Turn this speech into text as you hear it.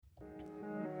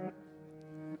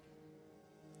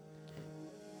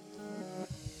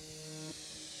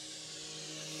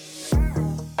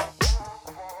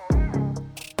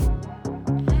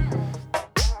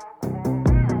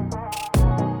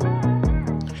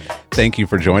Thank you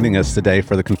for joining us today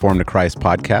for the Conform to Christ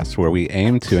podcast, where we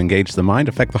aim to engage the mind,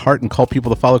 affect the heart, and call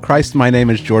people to follow Christ. My name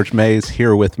is George Mays.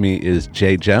 Here with me is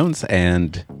Jay Jones,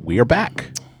 and we are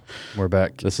back. We're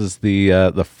back. This is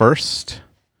the first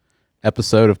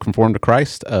episode of Conform to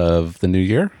Christ of the new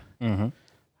year.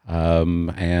 Mm-hmm.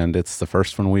 And it's the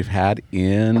first one we've had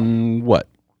in, what,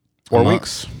 4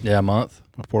 weeks? Yeah, a month.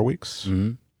 4 weeks?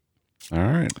 Mm-hmm. All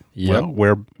right. Yep.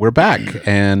 Well, we're back,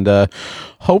 and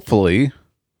hopefully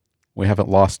we haven't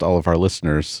lost all of our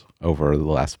listeners over the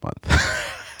last month.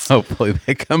 Hopefully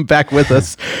they come back with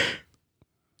us.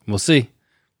 We'll see.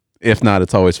 If not,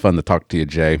 it's always fun to talk to you,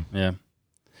 Jay. Yeah.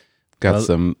 Got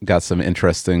some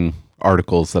interesting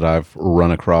articles that I've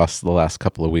run across the last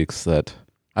couple of weeks that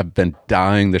I've been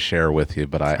dying to share with you,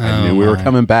 but I knew we were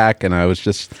coming back, and I was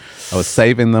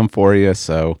saving them for you,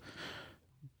 so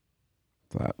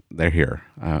they're here.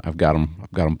 I've got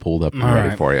them pulled up and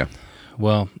ready for you.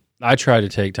 Well, I try to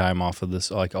take time off of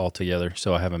this like altogether,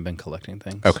 so I haven't been collecting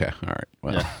things. Okay, all right.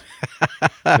 Well,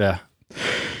 yeah.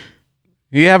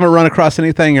 You haven't run across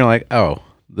anything you're like, oh,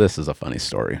 this is a funny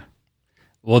story.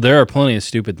 Well, there are plenty of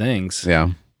stupid things.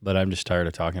 Yeah. But I'm just tired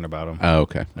of talking about them. Oh,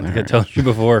 okay. I think I told you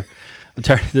before. I'm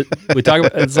tired we talk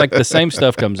about it's like the same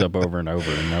stuff comes up over and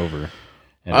over and over.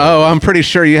 I'm pretty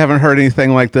sure you haven't heard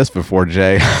anything like this before,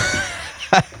 Jay.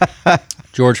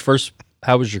 George, first,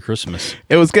 how was your Christmas?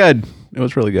 It was good. It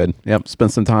was really good. Yep.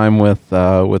 Spent some time with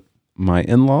my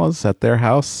in-laws at their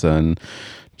house and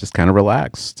just kind of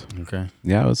relaxed. Okay.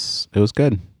 Yeah, it was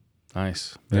good.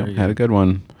 Nice. Yeah, had a good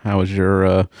one. How was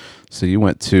your? So you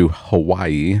went to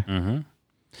Hawaii. Mm-hmm.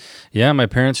 Yeah, my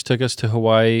parents took us to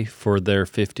Hawaii for their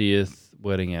 50th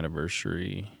wedding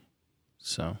anniversary.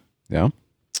 So yeah,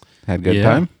 had a good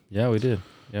time. Yeah, we did.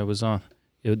 Yeah, it was on.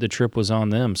 The trip was on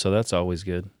them, so that's always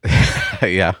good.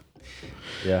 Yeah.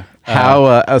 Yeah.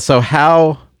 How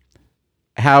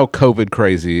COVID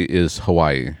crazy is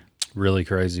Hawaii? Really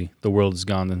crazy. The world has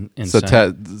gone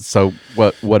insane. So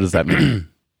what does that mean?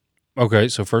 Okay,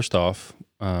 so first off,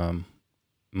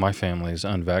 my family is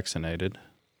unvaccinated.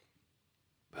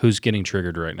 Who's getting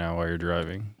triggered right now while you're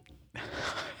driving?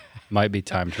 Might be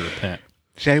time to repent.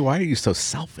 Jay, why are you so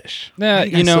selfish? Yeah,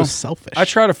 so selfish. I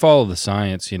try to follow the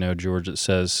science, George. It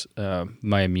says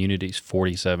my immunity is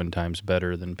 47 times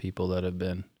better than people that have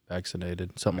been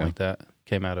vaccinated. Something like that.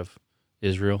 Came out of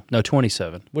Israel. No,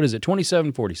 27. What is it?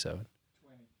 27, 47?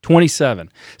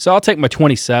 27. So I'll take my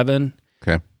 27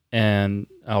 and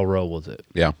I'll roll with it.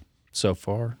 Yeah. So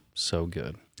far, so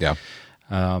good. Yeah.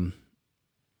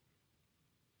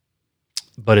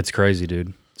 But it's crazy,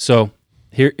 dude. So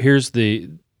here's the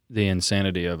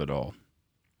insanity of it all.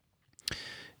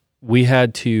 We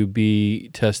had to be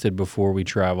tested before we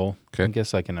travel. Okay. I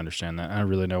guess I can understand that. I don't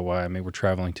really know why. I mean, we're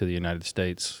traveling to the United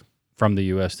States from the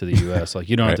U.S. to the U.S. Like,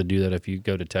 you don't have to do that if you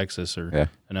go to Texas or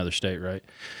another state, right?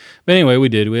 But anyway, we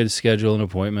did. We had to schedule an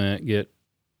appointment, get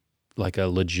like a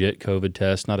legit COVID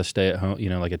test, not a stay-at-home,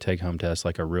 like a take-home test,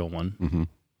 like a real one. Mm-hmm.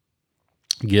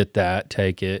 Get that,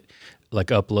 take it, like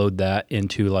upload that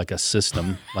into like a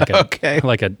system, like a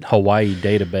like a Hawaii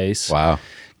database. Wow.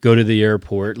 Go to the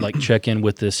airport, like check in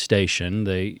with this station.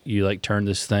 You like turn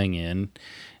this thing in.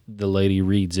 The lady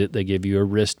reads it. They give you a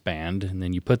wristband, and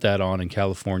then you put that on in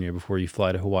California before you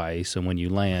fly to Hawaii. So when you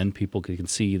land, people can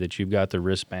see that you've got the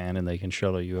wristband, and they can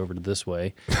shuttle you over to this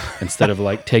way instead of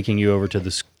like taking you over to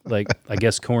this, like, I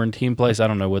guess, quarantine place. I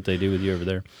don't know what they do with you over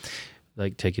there.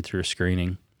 Like take you through a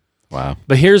screening. Wow.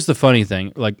 But here's the funny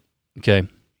thing. Like, okay,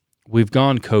 we've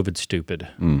gone COVID stupid.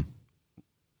 Mm.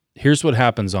 Here's what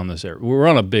happens on this we're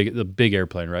on the big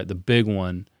airplane, right? The big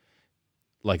one,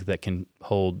 like that can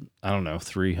hold, I don't know,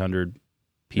 300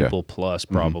 people plus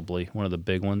probably. One of the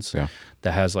big ones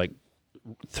that has like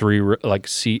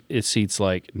it seats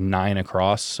like 9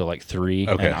 across, so like 3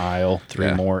 an aisle,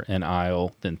 3 more an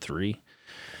aisle, then 3.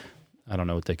 I don't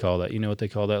know what they call that. You know what they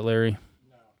call that, Larry?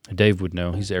 No. Dave would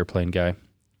know. He's an airplane guy.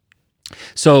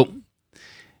 So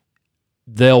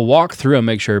they'll walk through and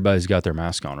make sure everybody's got their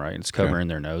mask on, right? It's covering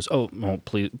their nose. Oh, well,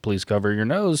 please cover your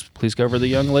nose. Please cover the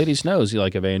young lady's nose.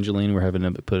 Like Evangeline, we're having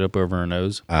to put up over her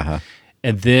nose. Uh-huh.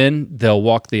 And then they'll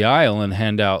walk the aisle and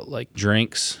hand out like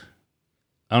drinks.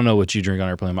 I don't know what you drink on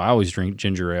airplane, but I always drink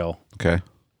ginger ale. Okay.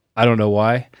 I don't know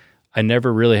why. I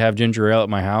never really have ginger ale at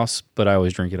my house, but I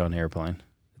always drink it on the airplane.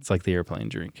 It's like the airplane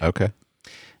drink. Okay.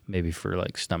 Maybe for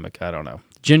like stomach, I don't know.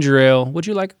 Ginger ale. Would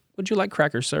you like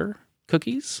crackers, sir?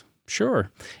 Cookies? Sure.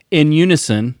 In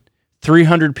unison,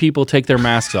 300 people take their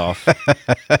masks off.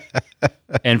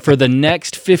 And for the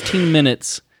next 15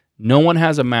 minutes, no one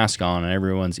has a mask on and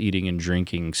everyone's eating and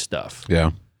drinking stuff.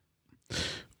 Yeah.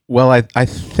 Well, I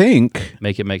think...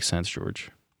 Make it make sense, George.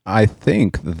 I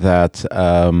think that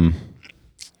I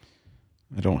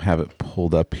don't have it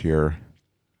pulled up here.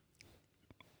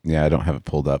 Yeah, I don't have it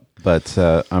pulled up, but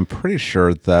I'm pretty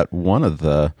sure that one of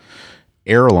the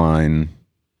airline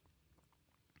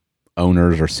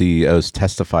owners or CEOs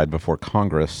testified before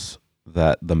Congress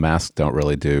that the masks don't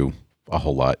really do a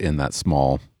whole lot in that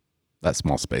small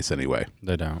space anyway.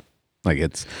 They don't. Like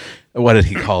it's, what did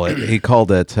he call it? He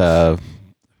called it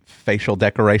facial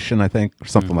decoration, I think, or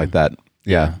something like that.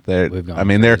 Yeah,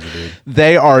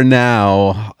 they are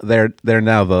now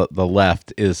the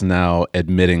left is now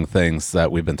admitting things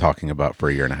that we've been talking about for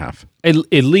a year and a half. At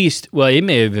least, well, it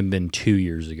may have even been 2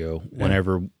 years ago.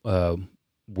 Whenever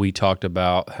we talked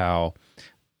about how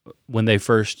when they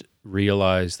first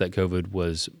realized that COVID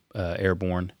was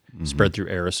airborne, spread through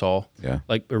aerosol. Yeah,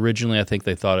 like originally, I think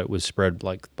they thought it was spread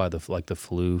like by the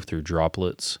flu through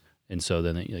droplets. And so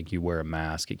then like you wear a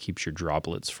mask, it keeps your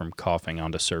droplets from coughing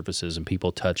onto surfaces, and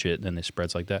people touch it, and then it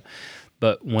spreads like that.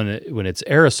 But when it's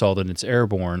aerosol, then it's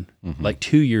airborne. Like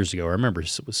 2 years ago, I remember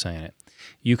was saying it.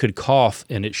 You could cough,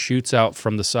 and it shoots out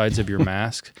from the sides of your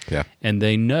mask. Yeah, and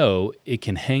they know it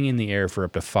can hang in the air for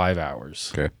up to 5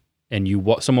 hours. Okay, and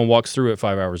someone walks through it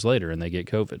 5 hours later, and they get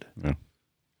COVID. Yeah,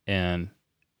 and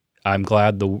I'm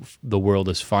glad the world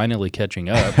is finally catching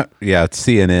up. Yeah, it's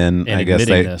CNN. And I guess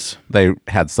this. they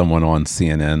had someone on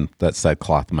CNN that said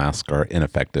cloth masks are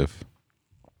ineffective.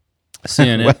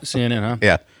 CNN, huh?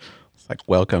 Yeah, it's like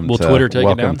welcome. Will to, Twitter take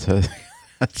it down?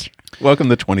 Welcome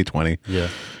to 2020. Yeah,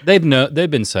 they've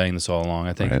been saying this all along.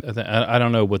 I think. Right. I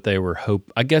don't know what they were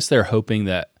I guess they're hoping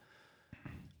that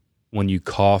when you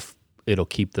cough, it'll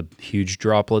keep the huge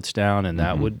droplets down, and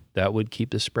that would keep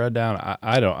the spread down.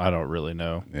 I don't really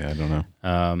know. Yeah, I don't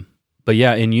know. But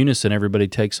yeah, in unison, everybody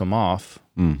takes them off,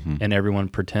 and everyone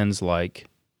pretends like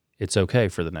it's okay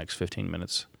for the next 15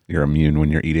 minutes. You're immune when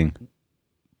you're eating.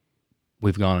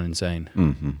 We've gone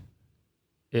insane.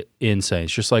 Insane.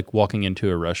 It's just like walking into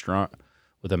a restaurant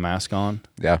with a mask on.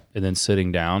 Yeah, and then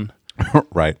sitting down.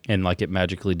 Right. And like it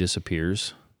magically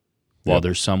disappears. While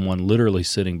there's someone literally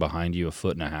sitting behind you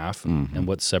 1.5 feet, and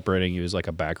what's separating you is like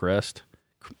a backrest.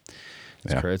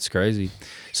 It's crazy.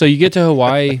 So you get to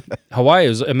Hawaii. Hawaii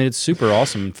is, I mean, it's super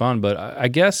awesome and fun, but I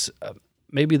guess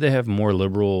maybe they have more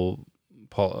liberal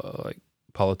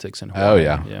politics in Hawaii. Oh,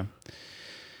 yeah.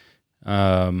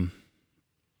 Yeah.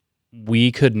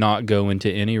 We could not go into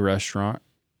any restaurant,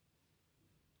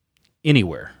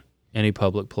 anywhere, any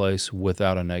public place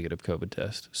without a negative COVID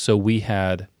test. So we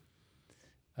had...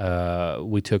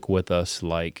 we took with us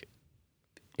like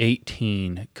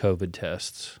 18 COVID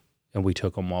tests, and we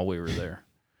took them while we were there.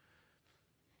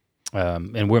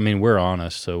 And we're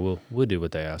honest, so we'll do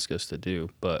what they ask us to do.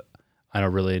 But I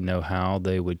don't really know how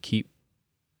they would keep.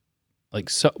 Like,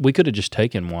 so we could have just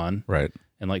taken one, right,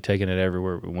 and like taken it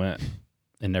everywhere we went,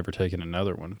 and never taken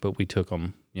another one. But we took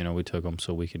them. We took them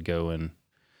so we could go and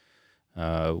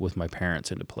with my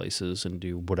parents into places and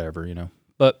do whatever.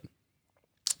 But.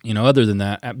 Other than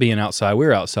that, being outside, we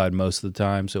were outside most of the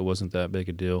time, so it wasn't that big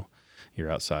a deal.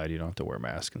 You're outside, you don't have to wear a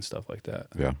mask and stuff like that.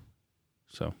 Yeah.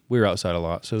 So we were outside a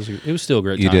lot, so it was still a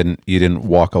great time. You didn't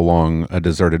walk along a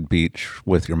deserted beach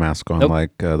with your mask on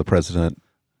like the president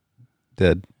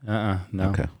did? No.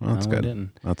 Okay, well, that's good. We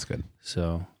didn't. That's good.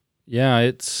 So, yeah,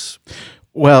 it's...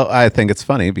 Well, I think it's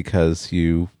funny because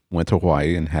you went to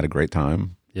Hawaii and had a great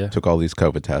time. Yeah. Took all these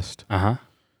COVID tests. Uh-huh.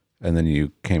 And then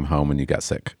you came home and you got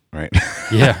sick, right?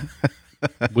 Yeah.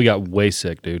 We got way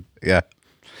sick, dude. Yeah.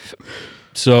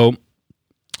 So,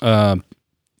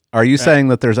 are you saying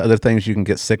that there's other things you can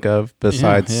get sick of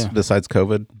besides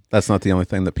COVID? That's not the only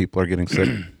thing that people are getting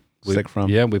sick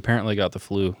from? Yeah, we apparently got the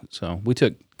flu. So we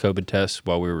took COVID tests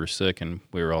while we were sick, and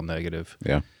we were all negative.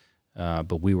 Yeah.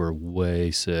 But we were way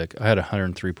sick. I had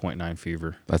 103.9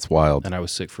 fever. That's wild. And I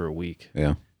was sick for a week.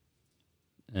 Yeah.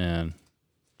 And...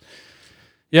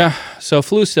 yeah, so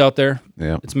flu's out there.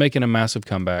 Yeah. It's making a massive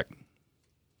comeback.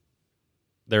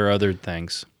 There are other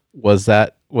things. Was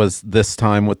this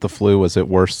time with the flu, was it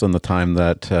worse than the time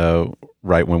that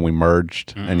right when we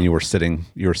merged and you were sitting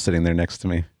there next to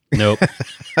me? Nope.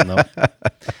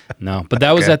 No. But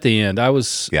that was at the end.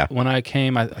 When I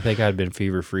came, I think I had been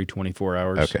fever free 24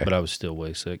 hours, but I was still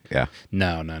way sick. Yeah.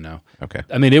 No. Okay.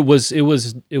 I mean, it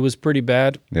was pretty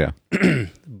bad. Yeah.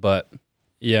 But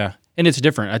yeah. And it's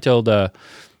different. I told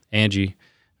Angie,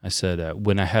 I said,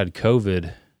 when I had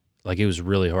COVID, like it was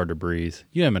really hard to breathe.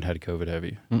 You haven't had COVID, have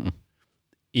you? Mm-mm.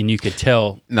 And you could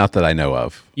tell. Not that I know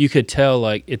of. You could tell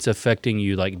like it's affecting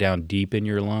you like down deep in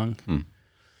your lung.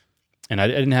 And I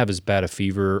didn't have as bad a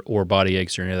fever or body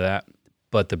aches or any of that.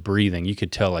 But the breathing, you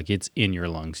could tell like it's in your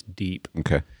lungs deep.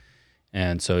 Okay.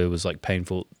 And so it was like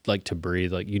painful, like to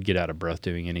breathe, like you'd get out of breath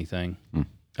doing anything.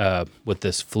 With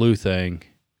this flu thing,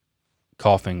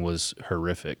 coughing was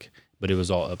horrific, but it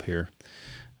was all up here,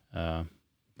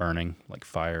 burning like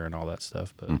fire and all that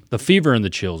stuff. But the fever and the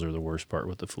chills are the worst part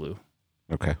with the flu.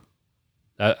 Okay.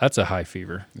 That's a high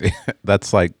fever.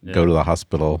 That's like go to the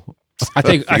hospital. I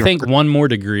think one more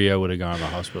degree I would have gone to the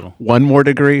hospital. One more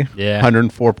degree? Yeah.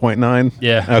 104.9?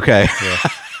 Yeah. Okay. Yeah.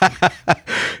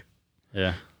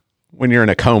 Yeah. When you're in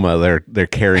a coma, they're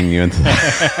carrying you into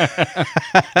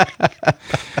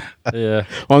Yeah.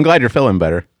 Well, I'm glad you're feeling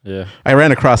better. Yeah. I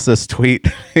ran across this tweet.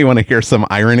 You want to hear some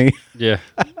irony? Yeah.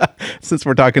 Since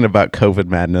we're talking about COVID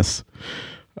madness,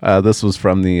 this was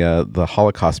from the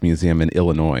Holocaust Museum in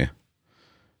Illinois.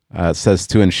 It says,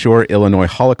 to ensure Illinois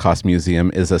Holocaust Museum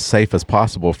is as safe as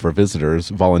possible for visitors,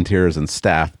 volunteers, and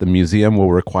staff, the museum will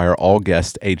require all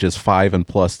guests ages 5 and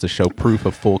plus to show proof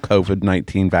of full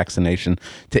COVID-19 vaccination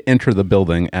to enter the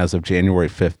building as of January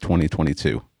 5th,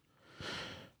 2022.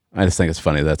 I just think it's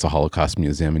funny that's a Holocaust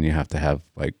museum and you have to have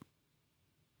like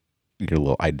your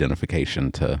little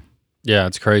identification to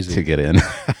it's crazy to get in.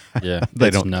 Yeah,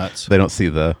 It's nuts. They don't see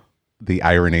the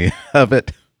irony of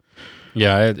it.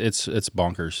 Yeah, it's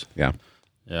bonkers. Yeah.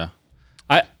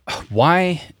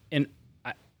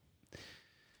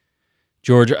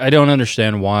 George, I don't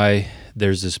understand why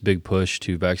there's this big push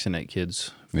to vaccinate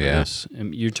kids for this.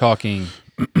 You're talking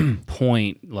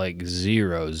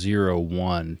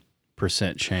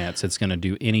 0.001% chance it's going to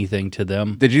do anything to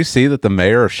them. Did you see that the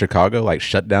mayor of Chicago like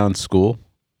shut down school?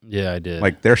 Yeah, I did.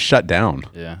 Like they're shut down.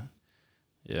 Yeah.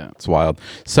 It's wild.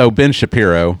 So Ben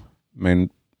Shapiro, I mean,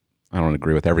 I don't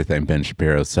agree with everything Ben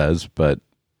Shapiro says, but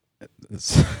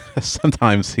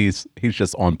sometimes he's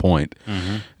just on point.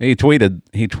 Mm-hmm. He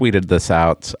tweeted this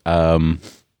out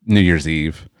New Year's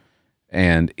Eve,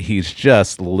 and he's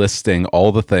just listing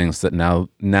all the things that now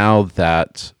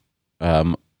that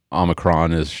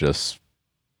Omicron is just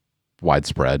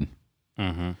widespread,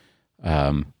 and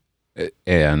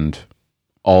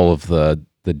all of the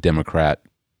Democrat,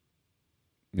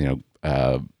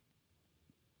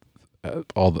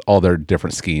 all their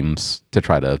different schemes to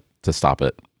try to stop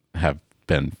it have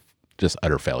been just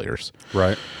utter failures.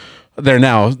 Right. They're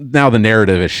now the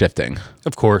narrative is shifting.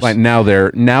 Of course. Like now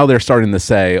they're starting to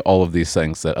say all of these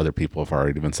things that other people have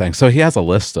already been saying. So he has a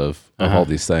list of all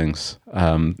these things.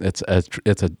 It's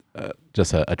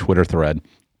just a Twitter thread.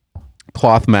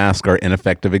 Cloth masks are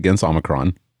ineffective against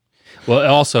Omicron. Well,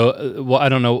 also, I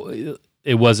don't know.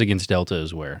 It was against Delta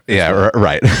as well. Yeah,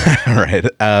 right. Right.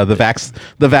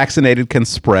 The vaccinated can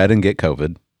spread and get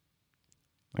COVID.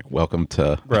 Like, welcome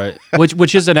to right,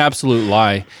 which is an absolute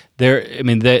lie.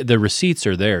 The receipts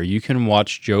are there. You can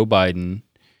watch Joe Biden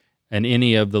and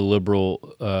any of the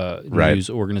liberal news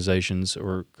organizations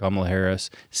or Kamala Harris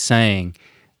saying,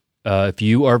 if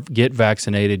you get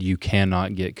vaccinated, you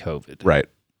cannot get COVID. Right.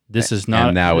 This is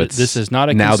not. This is not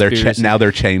a conspiracy. Now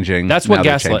they're changing. That's what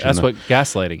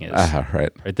gaslighting is.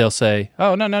 Right. They'll say,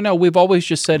 "Oh no. We've always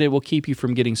just said it will keep you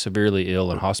from getting severely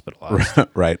ill and hospitalized."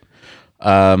 Right.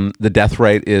 The death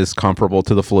rate is comparable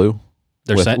to the flu.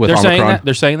 They're saying that.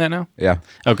 They're saying that now. Yeah.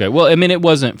 Okay. Well, I mean, it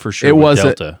wasn't for sure. It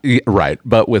wasn't Delta. Right,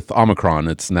 but with Omicron,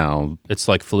 it's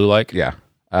like flu-like. Yeah.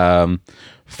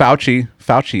 Fauci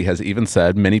has even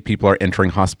said many people are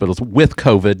entering hospitals with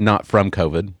COVID, not from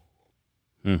COVID.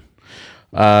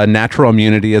 Natural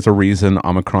immunity is a reason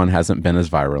Omicron hasn't been as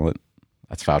virulent.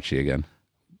 That's Fauci again.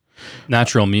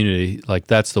 Natural immunity, like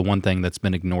that's the one thing that's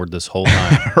been ignored this whole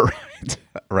time.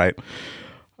 Right.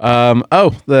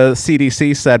 The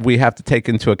CDC said we have to take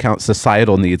into account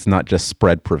societal needs, not just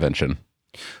spread prevention.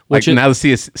 Now the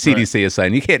CDC is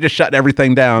saying you can't just shut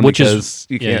everything down because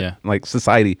you can't. Yeah. Like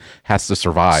society has to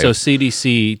survive. So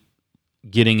CDC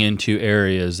getting into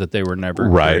areas that they were never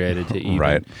created to even.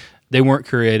 Right. They weren't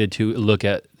created to look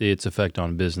at its effect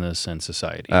on business and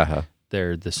society.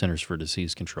 They're the Centers for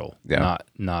Disease Control,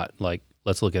 not like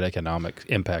let's look at economic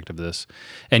impact of this.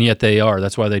 And yet they are.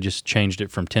 That's why they just changed it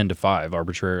from 10 to 5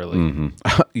 arbitrarily.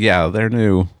 Mm-hmm. Yeah, their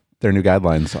new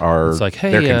guidelines are it's like,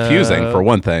 hey, they're confusing for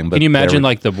one thing. But can you imagine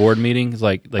like the board meetings,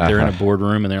 like they're in a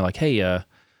boardroom and they're like, hey,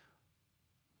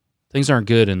 things aren't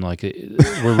good and like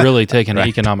we're really taking an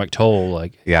economic toll.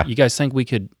 Like, you guys think we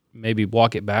could maybe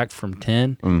walk it back from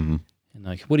 10? Mm-hmm. And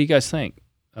like, what do you guys think?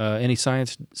 Any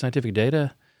scientific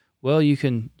data? Well, you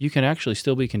can actually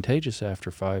still be contagious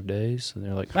after 5 days. And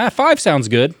they're like, 5 sounds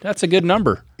good. That's a good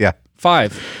number. Yeah.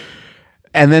 5.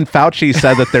 And then Fauci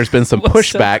said that there's been some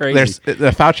pushback. So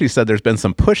Fauci said there's been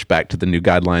some pushback to the new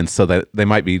guidelines, so that they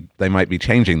might be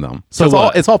changing them.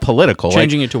 So it's all political.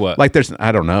 Changing it to what? Like there's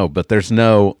I don't know, but there's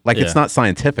no it's not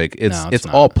scientific. It's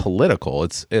all political.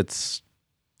 It's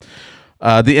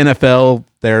The NFL,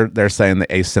 they're saying the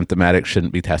asymptomatic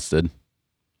shouldn't be tested.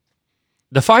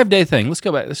 The 5-day thing. Let's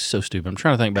go back. This is so stupid. I'm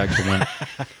trying to think back to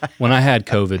when I had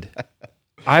COVID.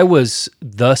 I was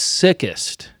the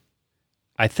sickest,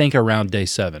 I think, around day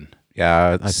 7.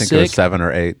 Yeah, I think it was 7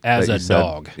 or 8. As a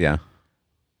dog. Yeah.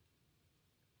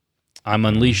 I'm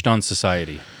unleashed on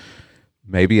society.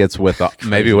 Maybe it's with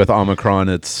Omicron.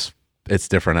 It's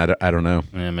different. I don't know.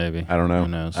 Yeah, maybe. I don't know. Who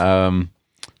knows?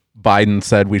 Biden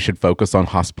said we should focus on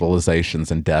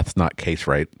hospitalizations and deaths, not case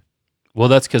rate. Well,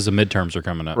 that's because the midterms are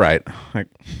coming up. Right.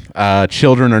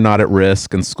 Children are not at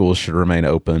risk and schools should remain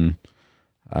open.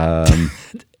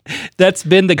 That's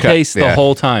been the case the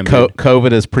whole time.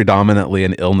 COVID is predominantly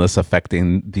an illness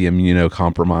affecting the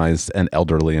immunocompromised and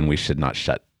elderly, and we should not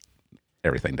shut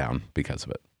everything down because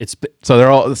of it.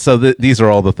 These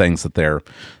are all the things that they're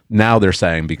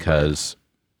saying because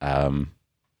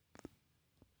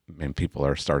people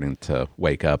are starting to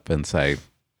wake up and say,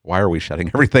 why are we shutting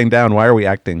everything down? Why are we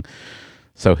acting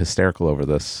so hysterical over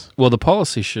this? Well, the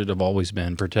policy should have always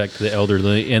been protect the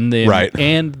elderly and the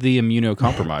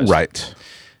immunocompromised. Right.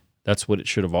 That's what it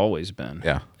should have always been.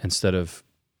 Yeah. Instead of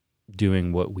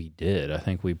doing what we did, I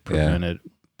think we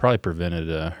probably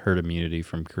prevented herd immunity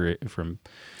from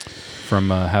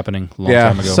happening a long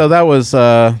time ago. So that was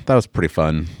pretty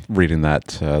fun reading that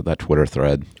Twitter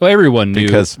thread. Well, everyone knew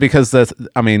because it's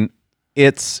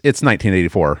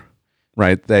 1984.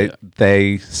 Right,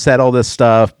 they said all this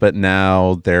stuff, but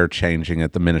now they're changing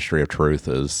it. The Ministry of Truth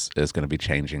is going to be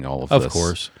changing all of this. Of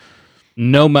course,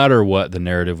 no matter what, the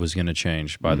narrative was going to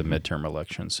change by the midterm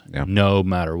elections. Yeah. No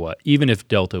matter what, even if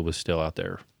Delta was still out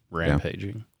there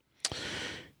rampaging.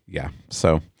 Yeah.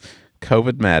 So,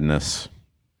 COVID madness.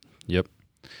 Yep.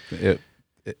 It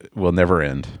will never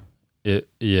end. I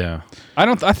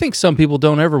think some people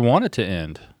don't ever want it to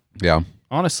end. Yeah.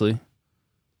 Honestly,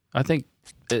 I think.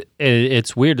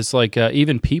 It's weird. It's like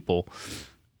even people,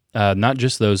 not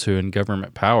just those who are in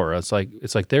government power. It's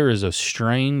like there is a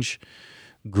strange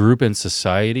group in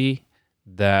society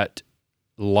that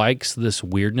likes this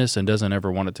weirdness and doesn't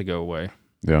ever want it to go away.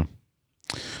 Yeah.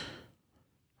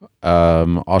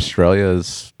 Australia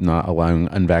is not allowing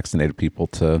unvaccinated people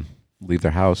to leave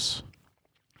their house.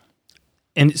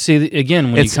 And see,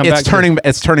 again, when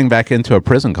it's turning back into a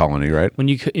prison colony, right? When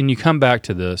you come back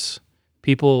to this.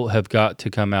 People have got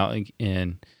to come out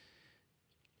and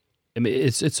I mean,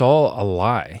 it's all a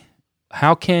lie.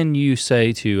 How can you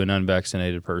say to an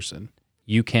unvaccinated person,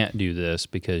 you can't do this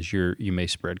because you may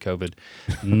spread COVID,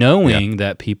 knowing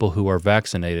that people who are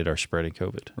vaccinated are spreading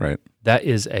COVID? Right. That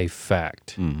is a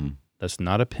fact. Mm-hmm. That's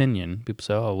not opinion. People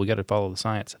say, "Oh, we got to follow the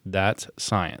science." That's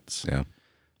science. Yeah.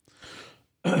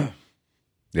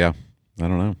 Yeah. I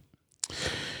don't know.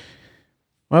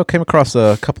 Well, came across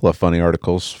a couple of funny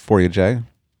articles for you, Jay.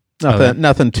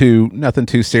 Nothing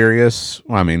too serious.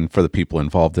 Well, I mean, for the people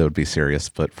involved, it would be serious,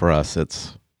 but for us,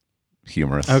 it's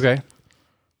humorous. Okay.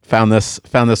 Found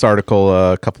this article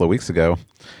a couple of weeks ago.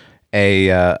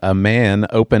 A man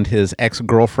opened his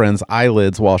ex-girlfriend's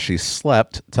eyelids while she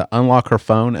slept to unlock her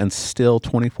phone and steal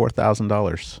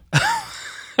 $24,000.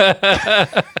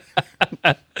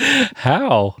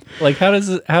 How? Like, how does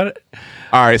it? How?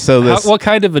 All right, so what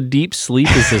kind of a deep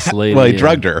sleep is this lady? Well, he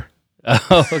drugged her.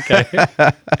 Oh, okay.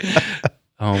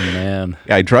 Oh man.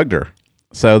 Yeah, he drugged her.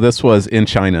 So this was in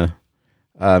China.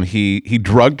 He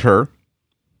drugged her,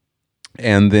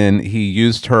 and then he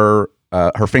used her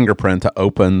fingerprint to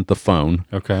open the phone.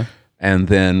 Okay. And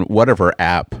then whatever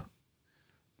app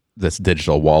this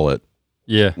digital wallet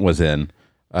was in,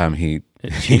 he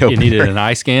needed an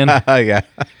eye scan. Yeah.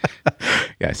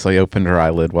 So he opened her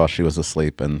eyelid while she was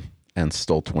asleep and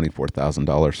stole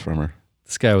 $24,000 from her.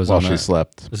 This guy was while she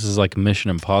slept. This is like a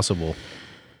Mission Impossible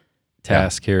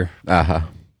task here.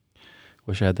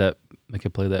 Wish I had that. I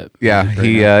could play that.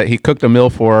 Yeah, he cooked a meal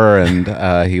for her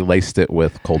and he laced it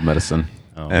with cold medicine.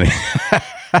 Oh,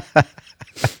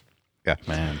 yeah,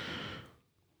 man.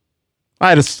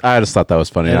 I just thought that was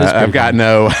funny. I've got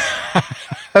no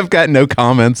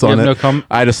comments on it.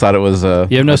 I just thought it was.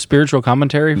 You have no spiritual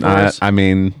commentary for us? I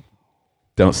mean,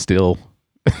 don't steal.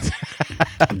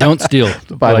 Don't steal.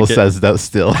 The Bible says don't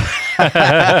steal.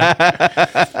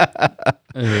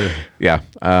 Yeah,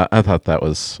 I thought that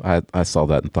was. I saw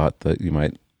that and thought that you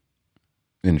might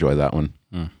enjoy that one.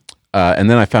 And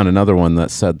then I found another one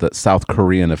that said that South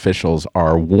Korean officials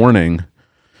are warning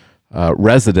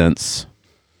residents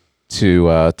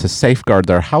to safeguard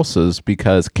their houses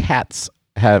because cats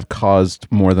have caused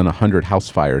more than 100 house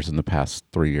fires in the past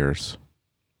 3 years.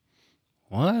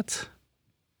 What?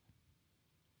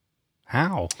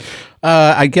 How?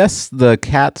 I guess the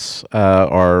cats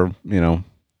are,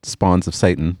 spawns of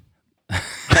Satan.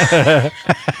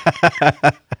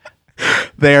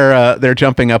 They're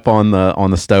jumping up on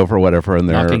the stove or whatever, and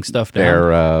they're knocking stuff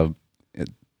down. They're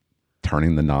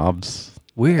turning the knobs,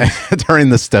 weird, turning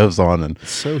the stoves on, and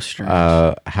so strange.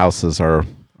 Houses are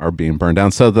being burned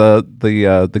down. So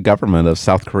the government of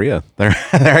South Korea, they're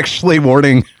actually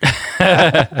warning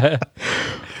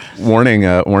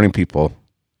warning people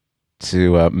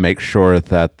to make sure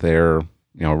that they're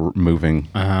moving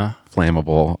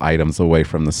flammable items away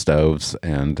from the stoves.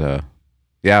 And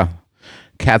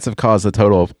cats have caused a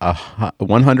total of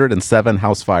 107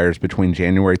 house fires between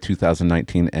January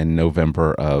 2019 and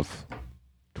November of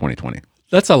 2020.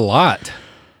 That's a lot.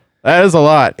 That is a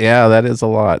lot. Yeah, that is a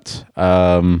lot.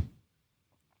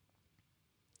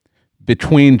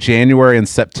 Between January and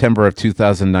September of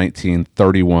 2019,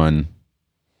 31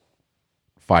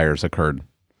 fires occurred.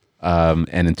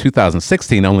 And in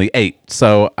 2016, only 8.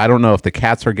 So I don't know if the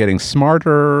cats are getting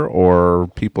smarter or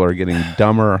people are getting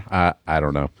dumber. I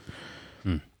don't know.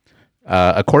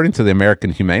 According to the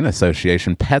American Humane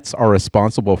Association, pets are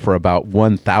responsible for about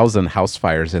 1,000 house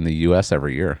fires in the U.S.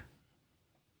 every year.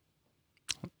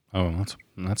 Oh,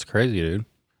 that's crazy, dude.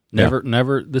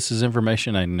 Never. This is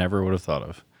information I never would have thought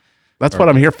of. That's what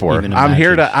I'm here for. I'm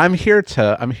here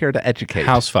to educate.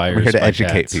 House fires. I'm here to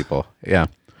educate people. Yeah.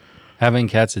 Having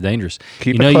cats is dangerous.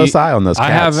 Keep a close eye on those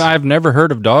cats. I've never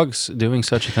heard of dogs doing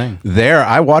such a thing.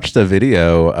 I watched a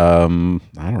video, I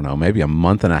don't know, maybe a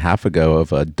month and a half ago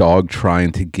of a dog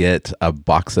trying to get a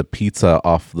box of pizza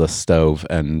off the stove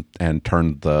and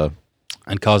turned the...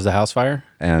 And caused the house fire?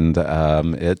 And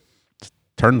it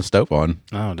turned the stove on.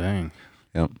 Oh, dang.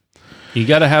 Yep. You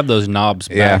got to have those knobs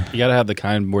back. Yeah. You got to have the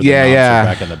kind where the knobs are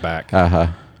back in the back.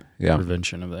 Yeah.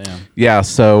 Prevention of that. Yeah,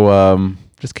 so...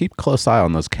 just keep a close eye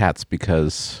on those cats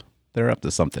because they're up to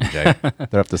something, Jay.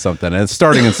 They're up to something. And it's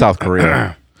starting in South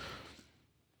Korea.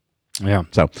 Yeah.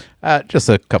 So just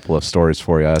a couple of stories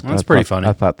for you. That's pretty funny.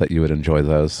 I thought that you would enjoy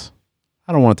those.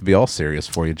 I don't want it to be all serious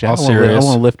for you, Jay. I want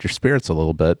to lift your spirits a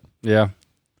little bit. Yeah.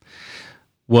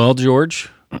 Well, George,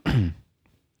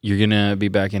 you're going to be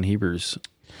back in Hebrews.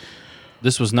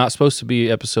 This was not supposed to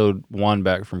be episode 1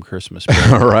 back from Christmas.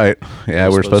 Right. Yeah,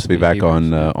 we're supposed to be back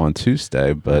on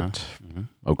Tuesday, but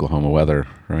Oklahoma weather,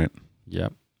 right?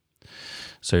 Yep.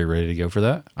 So you ready to go for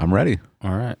that? I'm ready.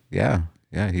 All right. Yeah.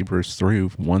 Hebrews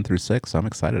 3:1-6. I'm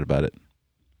excited about it.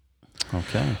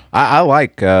 Okay. I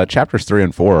like chapters 3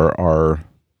 and 4 are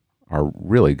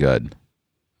really good.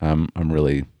 I'm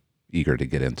really eager to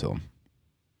get into them.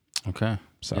 Okay.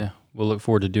 So yeah, we'll look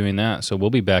forward to doing that. So we'll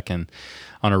be back on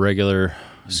a regular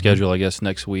schedule, I guess,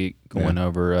 next week, going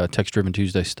over Text Driven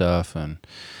Tuesday stuff and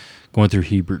going through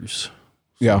Hebrews.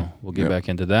 So we'll get back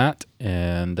into that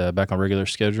and back on regular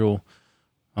schedule.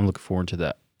 I'm looking forward to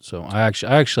that. So I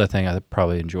think I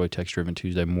probably enjoy Text Driven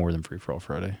Tuesday more than Free For All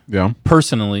Friday. Yeah.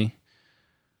 Personally,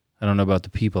 I don't know about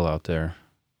the people out there.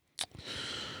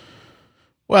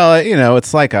 Well,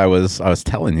 it's like I was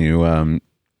telling you,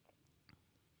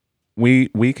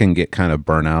 we can get kind of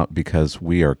burnt out because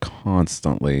we are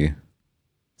constantly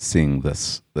seeing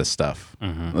this stuff,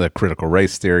 the critical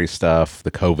race theory stuff,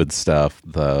 the COVID stuff,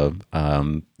 the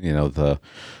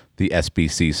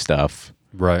SBC stuff.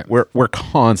 Right. We're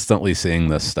constantly seeing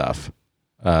this stuff,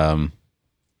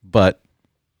 but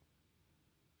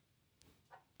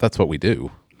that's what we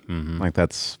do. Like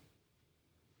that's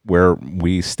where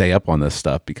we stay up on this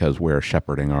stuff because we're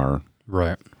shepherding our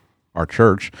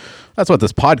church. That's what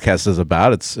this podcast is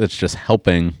about. It's just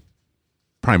helping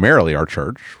primarily our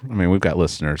church. I mean, we've got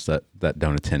listeners that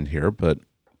don't attend here, but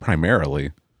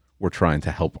primarily we're trying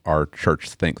to help our church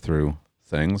think through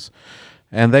things,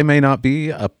 and they may not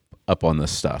be up on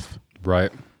this stuff.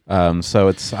 Right. So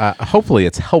it's hopefully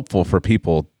it's helpful for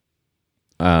people,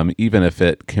 even if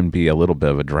it can be a little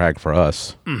bit of a drag for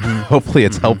us. Hopefully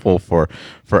it's helpful for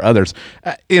others.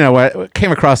 I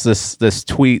came across this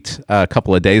tweet a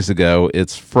couple of days ago.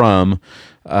 It's from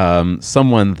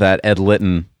someone that Ed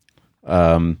Litton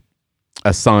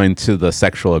assigned to the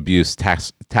sexual abuse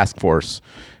task force,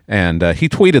 and he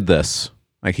tweeted this.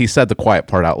 Like, he said the quiet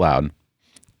part out loud.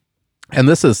 And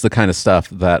this is the kind of stuff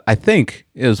that I think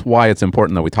is why it's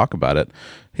important that we talk about it.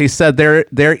 He said there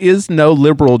is no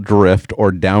liberal drift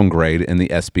or downgrade in the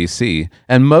SBC,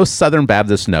 and most Southern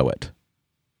Baptists know it.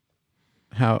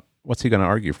 What's he going to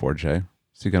argue for, Jay?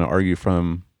 Is he going to argue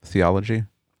from theology?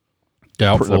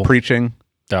 Doubtful. The preaching?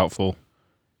 Doubtful.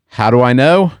 How do I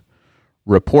know?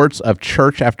 Reports of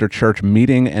church after church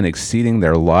meeting and exceeding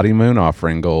their Lottie Moon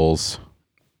offering goals.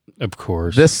 Of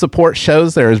course. This support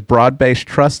shows there is broad-based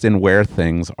trust in where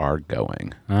things are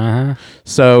going. Uh-huh.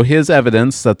 So his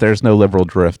evidence that there's no liberal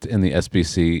drift in the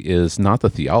SBC is not the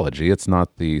theology. It's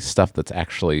not the stuff that's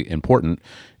actually important.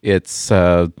 It's,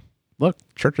 look,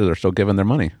 churches are still giving their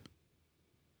money.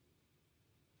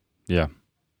 Yeah.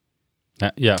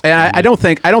 Yeah. And I don't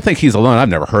think he's alone. I've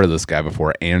never heard of this guy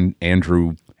before.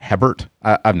 Andrew Hebert.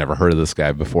 I've never heard of this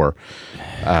guy before.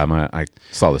 I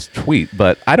saw this tweet,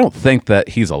 but I don't think that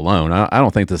he's alone. I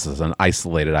don't think this is an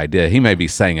isolated idea. He may be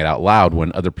saying it out loud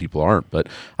when other people aren't, but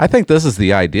I think this is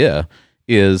the idea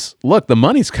is, look, the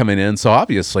money's coming in, so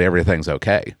obviously everything's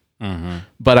okay. Mm-hmm.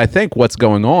 But I think what's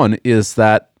going on is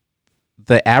that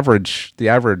the average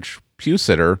pew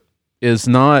sitter is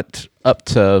not up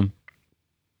to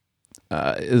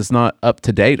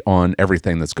date on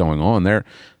everything that's going on.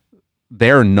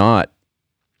 They're not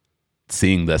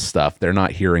seeing this stuff. They're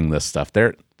not hearing this stuff.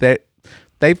 They've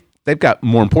got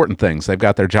more important things. They've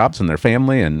got their jobs and their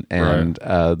family and right.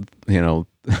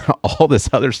 All this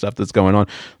other stuff that's going on.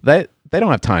 They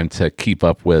don't have time to keep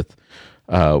up with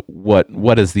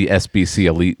what is the SBC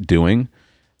elite doing.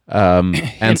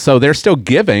 And so they're still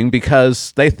giving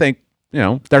because they think,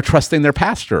 they're trusting their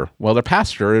pastor. Well, their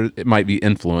pastor, it might be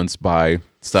influenced by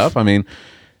stuff. I mean,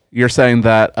 you're saying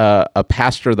that a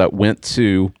pastor that went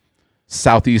to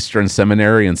Southeastern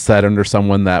Seminary and sat under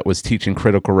someone that was teaching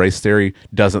critical race theory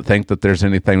doesn't think that there's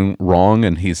anything wrong,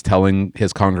 and he's telling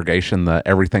his congregation that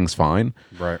everything's fine.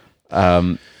 Right.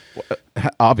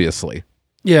 Obviously.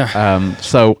 Yeah.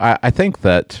 So I think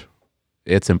that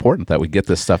it's important that we get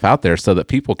this stuff out there so that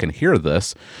people can hear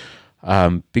this.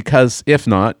 Because if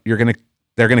not,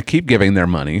 they're gonna keep giving their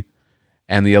money,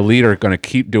 and the elite are going to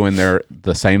keep doing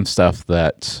the same stuff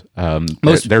that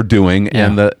they're doing,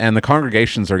 yeah. and the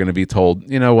congregations are going to be told,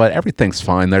 you know what, everything's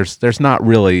fine. There's not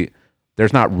really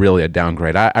a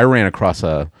downgrade. I ran across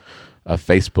a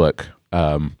Facebook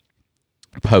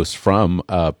post from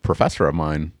a professor of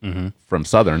mine mm-hmm. from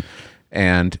Southern,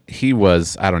 and he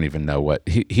was, I don't even know what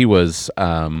he was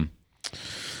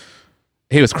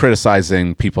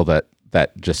criticizing people that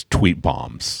just tweet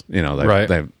bombs,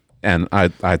 right. And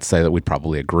I'd say that we'd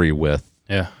probably agree with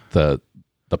yeah. the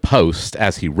post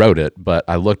as he wrote it, but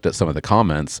I looked at some of the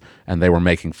comments, and they were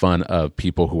making fun of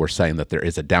people who were saying that there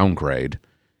is a downgrade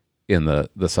in the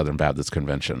Southern Baptist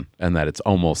Convention, and that it's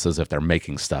almost as if they're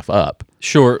making stuff up.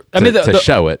 Sure, to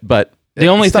show it, but the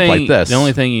only stuff thing like this, the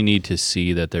only thing you need to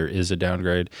see that there is a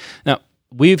downgrade. Now,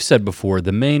 we've said before,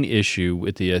 the main issue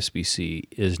with the SBC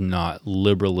is not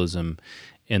liberalism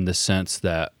in the sense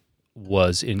that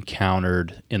was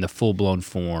encountered in the full-blown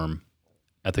form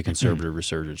at the conservative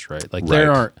resurgence, right? Like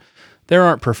right. there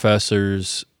aren't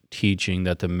professors teaching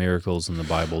that the miracles in the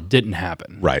Bible didn't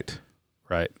happen. Right.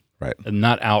 And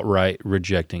not outright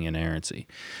rejecting inerrancy.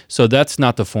 So that's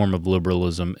not the form of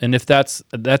liberalism. And if that's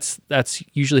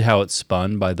usually how it's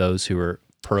spun by those who are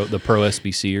pro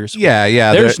SBCers.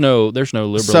 Yeah. There's no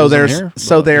liberalism here.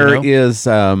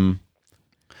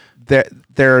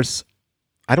 There's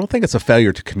I don't think it's a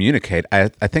failure to communicate. I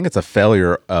think it's a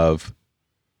failure of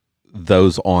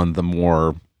those on the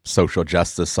more social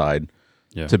justice side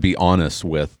to be honest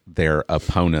with their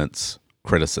opponents'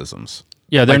 criticisms.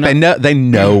 Yeah, they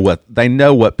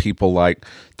know what people like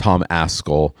Tom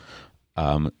Ascol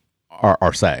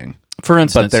are saying. For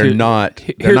instance, but they're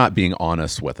not being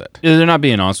honest with it. They're not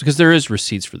being honest because there is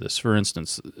receipts for this. For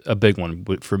instance, a big one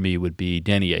for me would be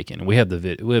Danny Akin. We have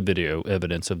video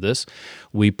evidence of this.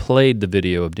 We played the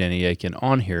video of Danny Akin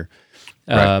on here,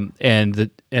 right.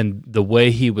 and the way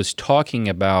he was talking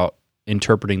about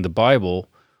interpreting the Bible,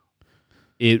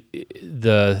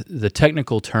 the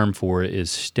technical term for it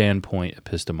is standpoint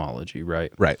epistemology.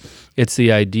 Right. Right. It's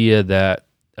the idea that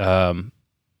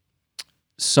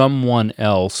someone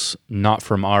else, not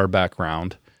from our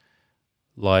background,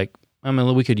 we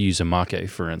could use Amake,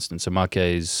 for instance.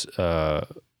 Amake's a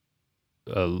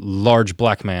large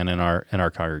black man in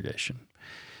our congregation.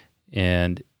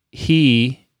 And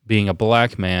he, being a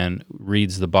black man,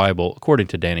 reads the Bible, according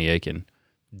to Danny Akin,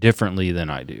 differently than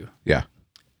I do. Yeah.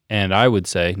 And I would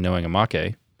say, knowing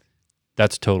Amake,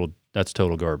 that's total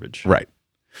garbage. Right.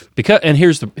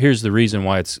 Here's the reason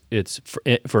why it's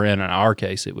for in our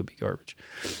case it would be garbage,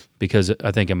 because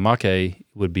I think Amake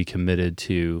would be committed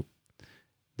to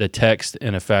the text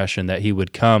in a fashion that he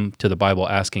would come to the Bible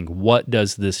asking, what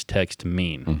does this text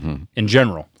mean mm-hmm. in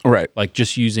general? Right. Like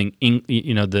just using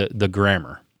the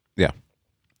grammar. Yeah.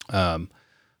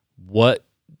 What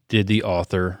did the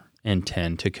author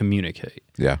intend to communicate?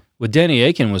 Yeah. What Danny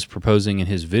Akin was proposing in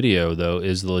his video, though,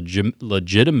 is the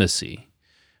legitimacy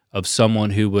of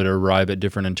someone who would arrive at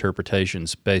different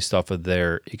interpretations based off of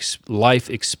their life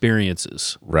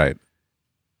experiences. Right.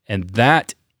 And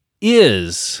that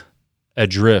is a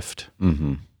drift.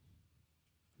 Mm-hmm.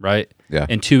 Right? Yeah.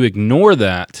 And to ignore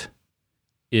that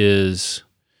is,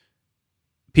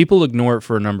 people ignore it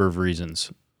for a number of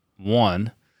reasons.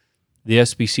 One, the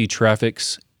SBC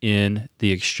traffics in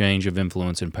the exchange of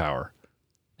influence and power.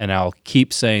 And I'll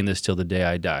keep saying this till the day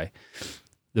I die.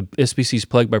 The SBC is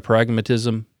plagued by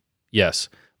pragmatism, yes.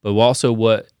 But also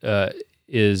what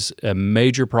is a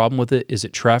major problem with it is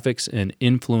it traffics in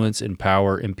influence and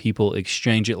power, and people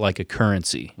exchange it like a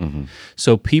currency. Mm-hmm.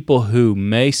 So people who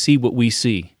may see what we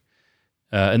see,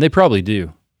 and they probably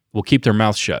do, will keep their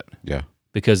mouth shut. Yeah.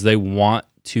 Because they want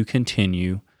to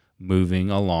continue moving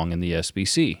along in the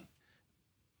SBC.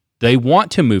 They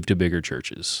want to move to bigger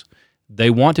churches. They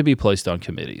want to be placed on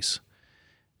committees.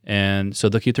 And so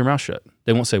they'll keep their mouth shut.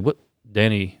 They won't say, "What,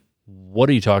 Danny, what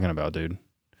are you talking about, dude?"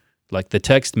 Like, the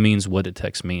text means what the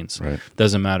text means. Right.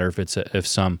 Doesn't matter if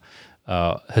some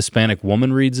Hispanic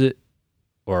woman reads it,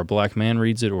 or a black man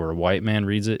reads it, or a white man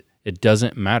reads it. It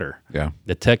doesn't matter. Yeah.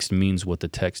 The text means what the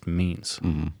text means.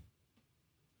 Mm-hmm.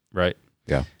 Right?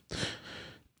 Yeah.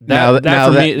 That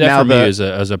for me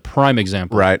is a prime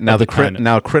example. Right.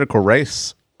 Now critical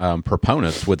race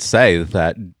proponents would say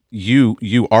that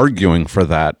you arguing for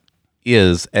that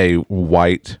is a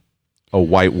white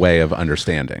way of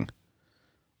understanding.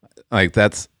 Like,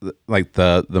 that's like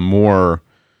the more,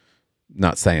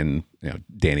 not saying,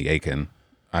 Danny Akin,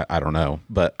 I don't know,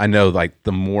 but I know, like,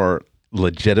 the more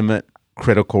legitimate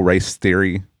critical race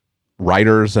theory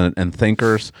writers and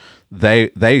thinkers,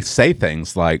 they say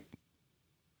things like,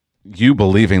 you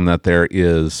believing that there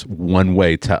is one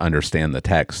way to understand the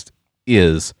text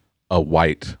is a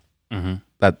white, mm-hmm.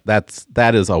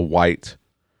 that is a white,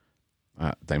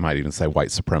 they might even say white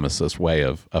supremacist way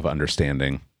of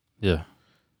understanding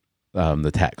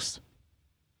the text.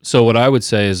 So what I would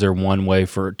say is, there one way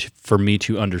for me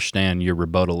to understand your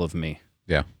rebuttal of me?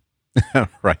 Yeah.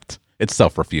 Right. It's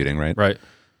self-refuting, right? Right.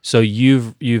 So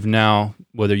you've now,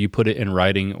 whether you put it in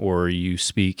writing or you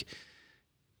speak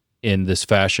in this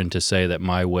fashion to say that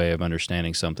my way of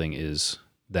understanding something is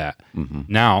that. Mm-hmm.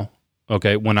 Now,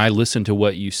 okay, when I listen to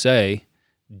what you say,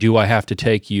 do I have to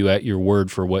take you at your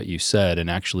word for what you said and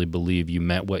actually believe you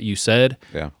meant what you said?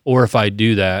 Yeah. Or if I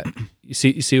do that, you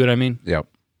see what I mean? Yep.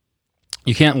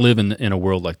 You can't live in a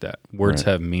world like that. Words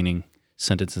Right. have meaning.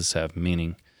 Sentences have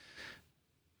meaning.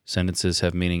 Sentences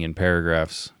have meaning in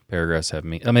paragraphs. Paragraphs have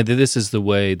meaning. I mean, this is the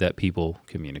way that people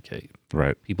communicate.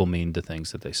 Right. People mean the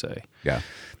things that they say. Yeah.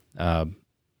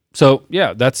 So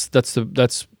yeah,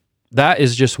 that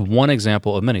is just one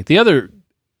example of many. The other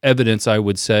evidence, I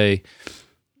would say,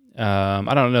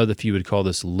 I don't know if you would call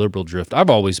this liberal drift. I've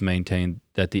always maintained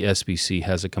that the SBC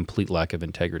has a complete lack of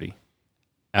integrity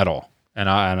at all.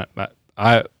 And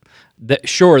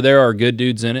sure, there are good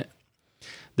dudes in it.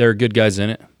 There are good guys in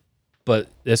it, but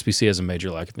the SBC has a major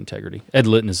lack of integrity. Ed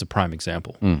Litton is a prime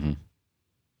example. Mm-hmm.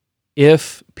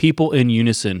 If people in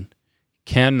unison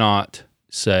cannot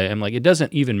say, I'm like, it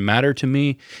doesn't even matter to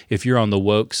me if you're on the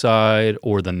woke side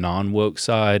or the non-woke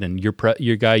side, and your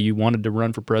guy you wanted to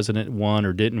run for president won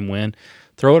or didn't win,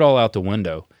 throw it all out the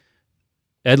window.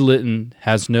 Ed Litton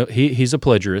has he's a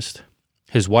plagiarist.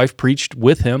 His wife preached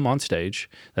with him on stage.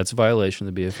 That's a violation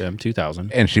of the BFM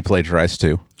 2000. And she plagiarized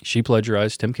too. She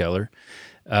plagiarized Tim Keller.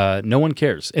 No one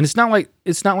cares. And it's not like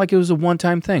it was a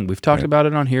one-time thing. We've talked about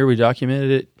it on here. We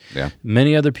documented it. Yeah.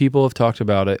 Many other people have talked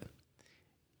about it.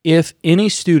 If any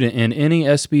student in any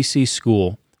SBC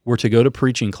school were to go to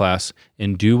preaching class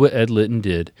and do what Ed Litton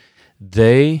did,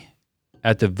 they,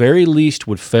 at the very least,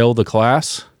 would fail the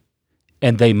class,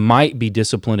 and they might be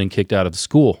disciplined and kicked out of the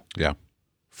school. Yeah.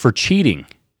 For cheating.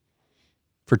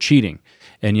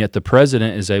 And yet the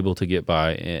president is able to get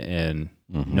by, and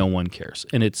no one cares.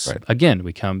 And it's, again,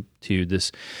 we come to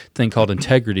this thing called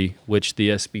integrity, which the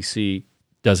SBC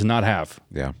does not have.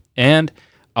 Yeah. And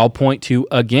I'll point to,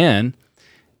 again,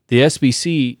 the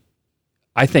SBC,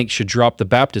 I think, should drop the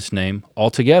Baptist name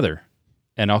altogether.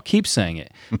 And I'll keep saying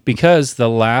it because the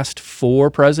last 4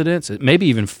 presidents, maybe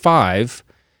even 5,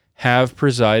 have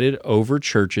presided over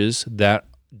churches that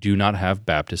do not have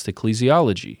Baptist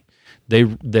ecclesiology.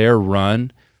 They are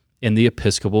run in the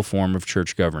Episcopal form of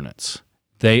church governance.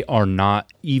 They are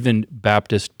not even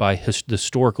Baptist by the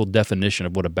historical definition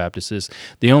of what a Baptist is.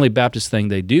 The only Baptist thing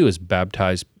they do is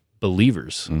baptize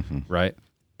believers, right?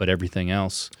 But everything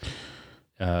else,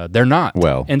 they're not.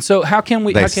 Well, and so how can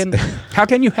you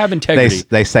have integrity?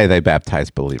 They say they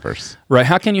baptize believers, right?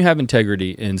 How can you have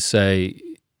integrity and say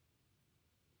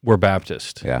we're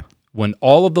Baptist? Yeah. When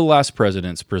all of the last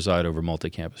presidents preside over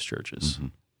multi-campus churches,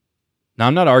 Now,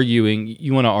 I'm not arguing.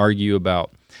 You want to argue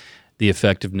about the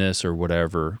effectiveness or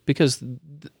whatever, because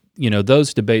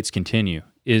those debates continue.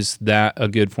 Is that a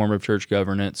good form of church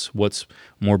governance? What's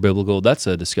more biblical? That's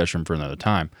a discussion for another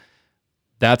time.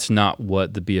 That's not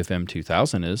what the BFM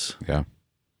 2000 is. Yeah.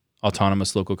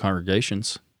 Autonomous local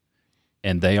congregations,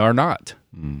 and they are not.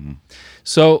 Mm-hmm.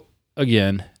 So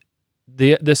again,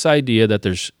 this idea that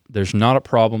there's not a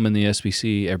problem in the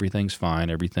SBC, everything's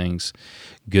fine, everything's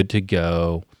good to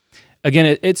go.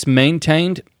 Again, it's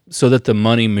maintained so that the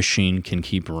money machine can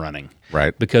keep running.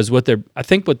 Right. Because I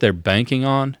think what they're banking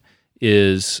on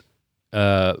is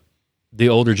the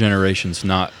older generation's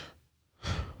not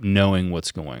knowing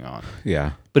what's going on.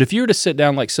 Yeah. But if you were to sit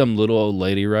down like some little old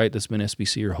lady, right, that's been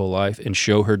SBC her whole life, and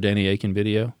show her Danny Akin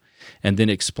video, and then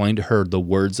explain to her the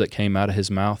words that came out of his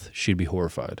mouth, she'd be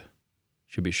horrified.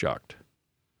 She'd be shocked.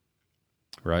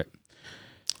 Right?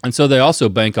 And so they also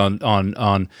bank on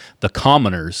the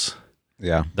commoners.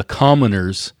 Yeah. The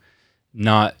commoners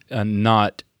not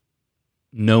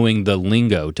knowing the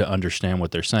lingo to understand what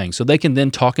they're saying. So they can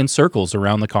then talk in circles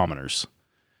around the commoners.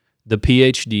 The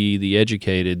PhD, the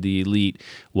educated, the elite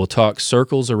will talk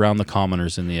circles around the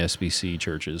commoners in the SBC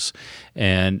churches,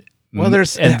 and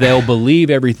they'll believe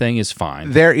everything is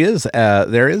fine. There is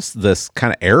this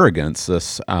kind of arrogance,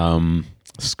 this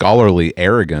scholarly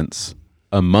arrogance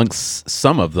amongst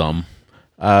some of them.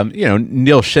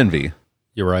 Neil Shenvi.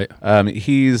 You're right.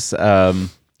 He's a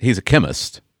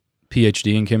chemist,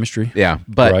 PhD in chemistry. Yeah,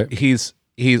 but right. he's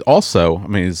also,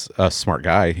 he's a smart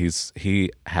guy. He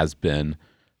has been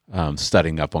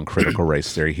studying up on critical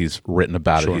race theory. He's written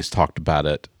about it. He's talked about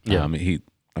it. Yeah.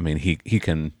 He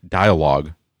can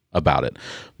dialogue about it.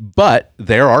 But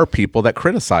there are people that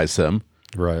criticize him.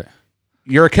 Right.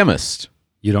 You're a chemist.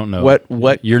 You don't know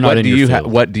what you're not what in do your you field.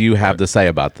 What do you have to say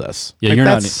about this? Yeah,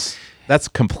 you're that's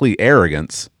complete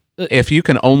arrogance. If you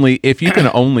can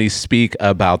only speak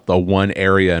about the one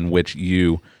area in which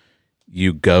you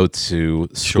go to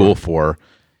school for,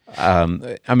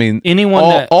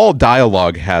 all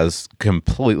dialogue has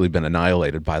completely been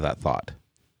annihilated by that thought.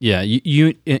 Yeah,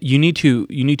 you need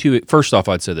to first off,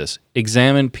 I'd say this: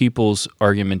 examine people's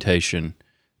argumentation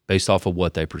based off of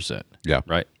what they present. Yeah,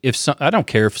 right. I don't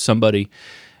care if somebody,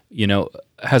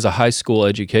 has a high school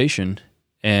education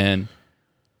and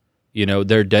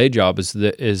their day job is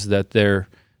that they're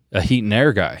a heat and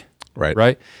air guy. Right.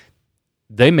 Right.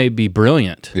 They may be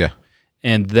brilliant. Yeah.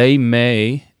 And they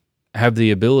may have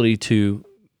the ability to,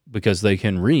 because they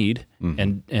can read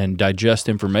and digest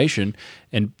information,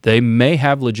 and they may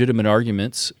have legitimate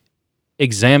arguments.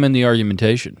 Examine the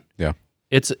argumentation. Yeah.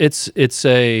 It's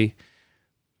a,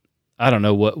 I don't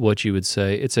know what you would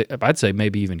say. I'd say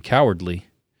maybe even cowardly.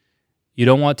 You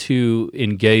don't want to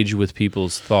engage with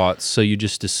people's thoughts, so you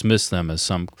just dismiss them as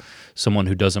someone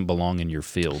who doesn't belong in your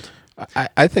field.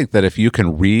 I think that if you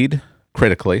can read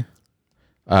critically,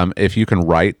 if you can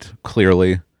write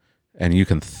clearly, and you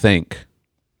can think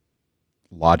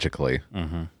logically,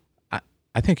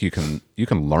 I think you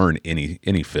can learn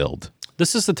any field.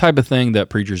 This is the type of thing that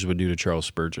preachers would do to Charles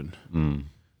Spurgeon,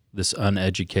 this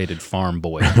uneducated farm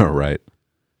boy. Right.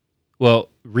 Well,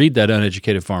 read that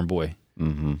uneducated farm boy.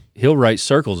 Mm-hmm. He'll write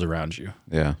circles around you.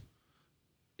 Yeah.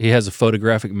 He has a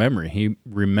photographic memory. He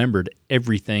remembered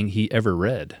everything he ever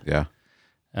read. Yeah.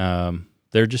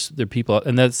 They're people,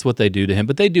 and that's what they do to him.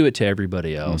 But they do it to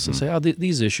everybody else. And say, "Oh,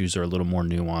 these issues are a little more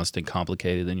nuanced and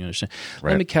complicated than you understand."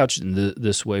 Right. Let me couch it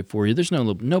this way for you. There's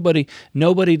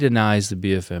nobody denies the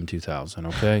BFM 2000.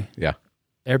 Okay. Yeah.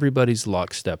 Everybody's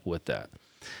lockstep with that.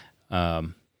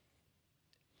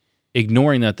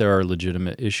 Ignoring that there are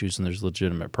legitimate issues and there's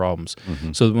legitimate problems.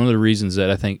 So one of the reasons that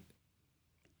I think,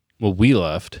 we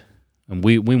left, and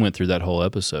we went through that whole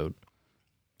episode,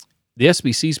 the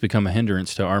SBC's become a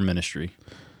hindrance to our ministry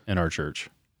and our church.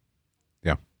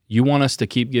 Yeah. You want us to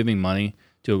keep giving money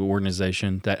to an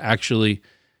organization that actually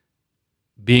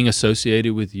being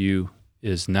associated with you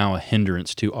is now a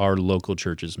hindrance to our local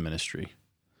church's ministry.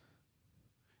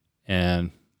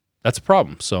 And that's a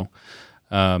problem. So,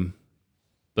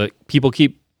 but people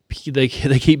keep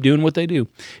doing what they do.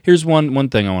 Here's one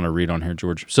thing I want to read on here,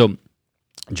 George. So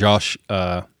Josh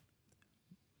Buice,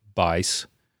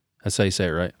 that's how you say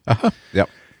it, right? Yep.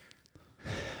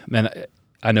 Man,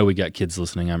 I know we got kids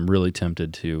listening. I'm really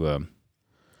tempted to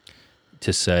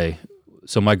say,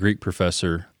 so my Greek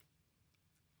professor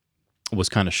was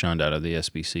kind of shunned out of the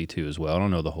SBC too as well. I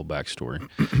don't know the whole backstory,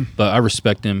 but I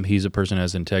respect him. He's a person who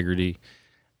has integrity,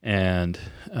 and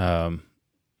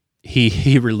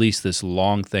he released this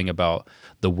long thing about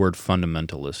the word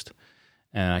fundamentalist,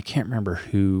 and I can't remember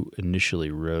who initially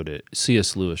wrote it.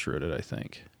 C.S. Lewis wrote it, I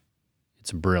think.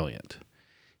 It's brilliant.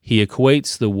 he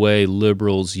equates the way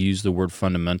liberals use the word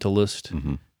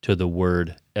fundamentalist to the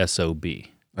word SOB.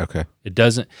 Okay. It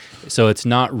doesn't. So it's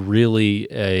not really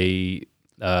a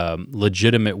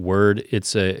legitimate word.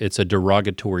 It's a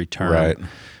derogatory term.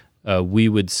 Right. We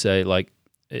would say like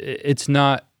it's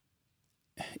not.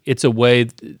 It's a way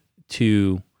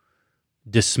to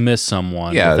dismiss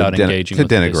someone without engaging to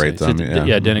with denigrate them.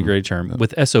 Denigrate term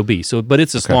with SOB. So, but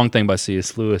it's a long thing by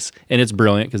C.S. Lewis, and it's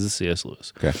brilliant because it's C.S.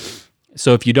 Lewis. Okay.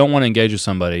 So if you don't want to engage with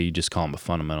somebody, you just call them a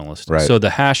fundamentalist. Right. So the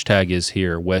hashtag is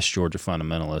here, West Georgia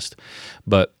Fundamentalist,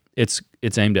 but it's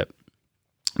aimed at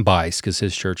Bice because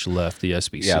his church left the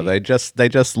SBC. Yeah, they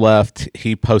just left.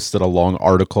 He posted a long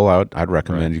article out. I'd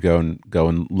recommend you go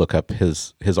and look up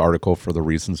his article for the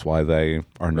reasons why they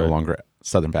are no longer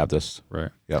Southern Baptists.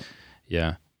 Right. Yep.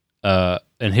 Yeah.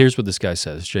 And here's what this guy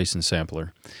says, Jason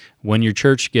Sampler. When your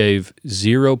church gave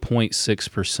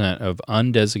 0.6% of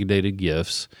undesignated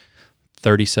gifts,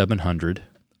 3,700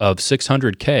 of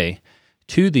 $600K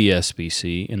to the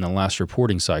SBC in the last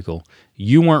reporting cycle,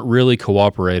 you weren't really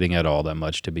cooperating at all that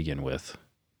much to begin with.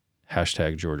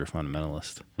 Hashtag Georgia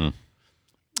Fundamentalist.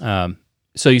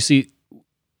 So you see,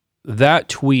 that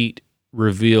tweet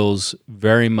reveals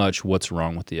very much what's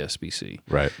wrong with the SBC.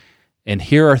 Right. And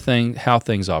here are how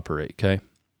things operate, okay?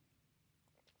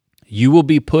 You will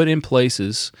be put in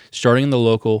places, starting in the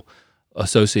local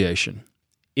association.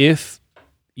 If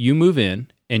you move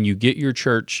in and you get your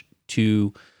church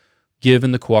to give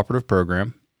in the cooperative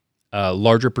program a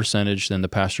larger percentage than the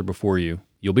pastor before you,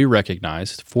 you'll be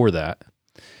recognized for that,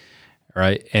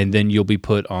 right? And then you'll be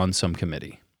put on some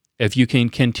committee. If you can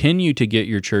continue to get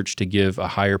your church to give a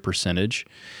higher percentage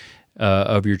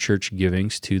of your church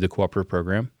givings to the cooperative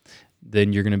program,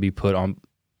 then you're going to be put on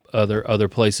other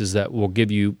places that will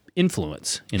give you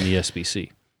influence in the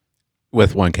SBC.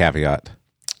 With one caveat,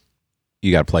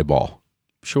 you got to play ball.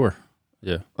 Sure.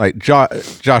 Yeah. Like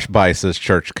Josh Bice's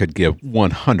church could give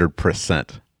 100%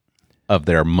 of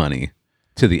their money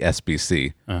to the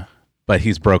SBC, but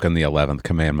he's broken the 11th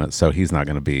commandment, so he's not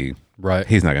going to be right.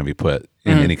 He's not going to be put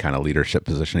in any kind of leadership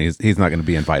position. He's not going to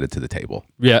be invited to the table.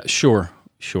 Yeah. Sure.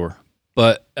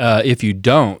 But if you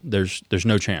don't, there's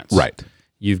no chance. Right.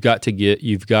 You've got to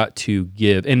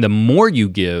give, and the more you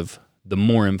give, the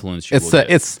more influence you will get.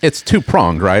 It's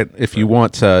two-pronged, right? If you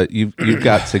want to, you've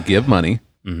got to give money,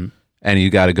 and you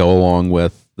got to go along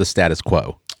with the status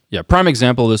quo. Yeah, prime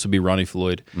example of this would be Ronnie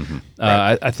Floyd.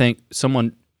 Right. I think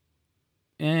someone,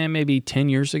 maybe 10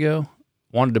 years ago,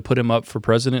 wanted to put him up for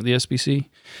president of the SBC.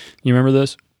 You remember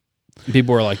this?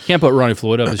 People were like, you can't put Ronnie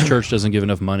Floyd up. His church doesn't give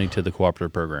enough money to the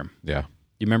cooperative program. Yeah.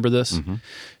 You remember this?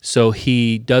 So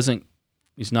he's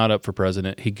not up for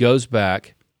president. He goes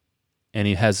back and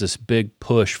he has this big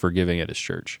push for giving at his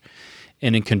church.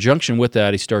 And in conjunction with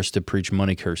that, he starts to preach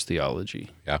money curse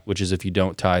theology, which is if you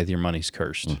don't tithe, your money's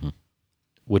cursed,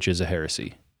 which is a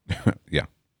heresy. Yeah.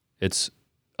 It's,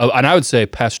 and I would say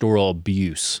pastoral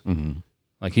abuse.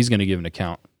 Like he's going to give an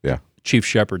account. Yeah. Chief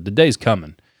shepherd, the day's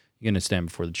coming. You're going to stand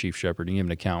before the chief shepherd and give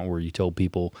an account where you told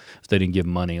people if they didn't give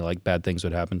money, like bad things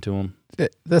would happen to them.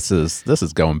 This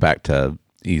is going back to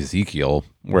Ezekiel,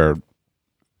 where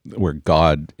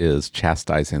God is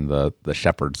chastising the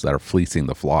shepherds that are fleecing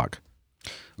the flock.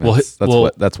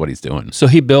 That's what he's doing. So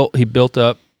he built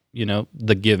up,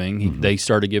 the giving. They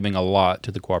started giving a lot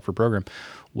to the cooperative program.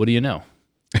 What do you know?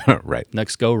 Right.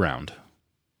 Next go round,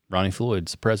 Ronnie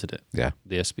Floyd's the president. Yeah.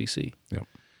 The SBC. Yep.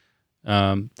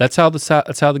 That's how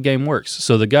the game works.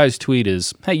 So the guy's tweet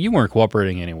is, "Hey, you weren't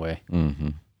cooperating anyway.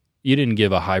 You didn't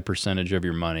give a high percentage of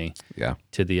your money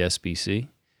to the SBC."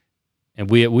 And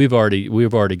we've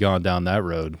already gone down that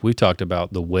road. We've talked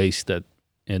about the waste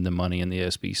in the money in the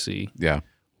SBC. Yeah.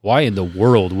 Why in the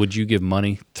world would you give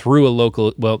money through a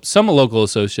local? Well, some local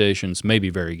associations may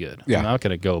be very good. Yeah. I'm not going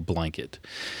to go blanket.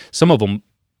 Some of them,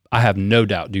 I have no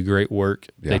doubt, do great work.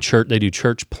 Yeah. They do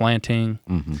church planting.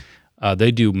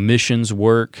 They do missions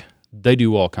work. They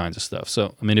do all kinds of stuff.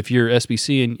 So, I mean, if you're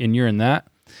SBC and you're in that,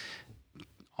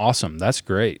 awesome. That's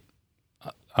great.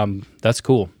 That's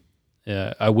cool.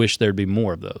 I wish there'd be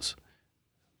more of those.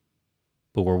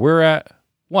 But where we're at,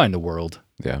 why in the world?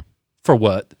 Yeah. For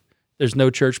what? There's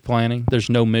no church planting. There's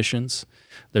no missions.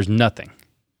 There's nothing.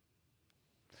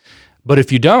 But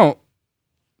if you don't,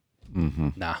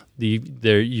 nah,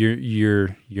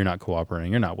 you're not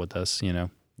cooperating. You're not with us. Yeah.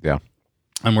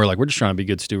 And we're just trying to be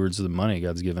good stewards of the money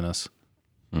God's given us.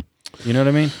 You know what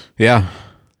I mean? Yeah.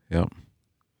 Yep.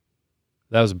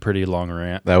 That was a pretty long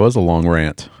rant. That was a long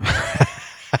rant.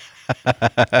 All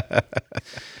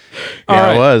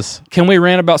right. It was. Can we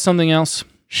rant about something else?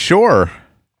 Sure.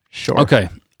 Okay.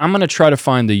 I'm going to try to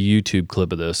find the YouTube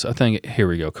clip of this. I think, here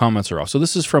we go. Comments are off. So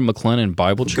this is from McLennan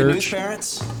Bible Church. Good news,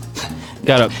 parents.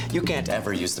 You can't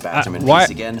ever use the bathroom in peace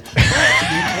again.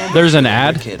 There's an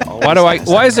ad.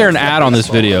 Why is there an ad on this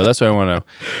video? That's what I want to know.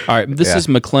 All right, this is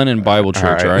McLennan Bible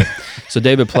Church. All right. So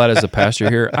David Platt is the pastor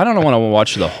here. I don't want to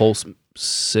watch the whole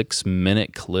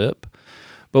 6-minute clip,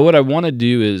 but what I want to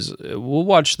do is we'll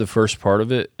watch the first part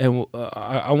of it, and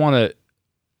I want to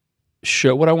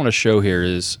show what I want to show here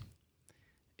is.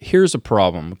 Here's a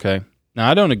problem, okay? Now,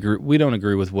 I don't agree. We don't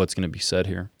agree with what's going to be said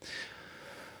here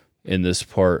in this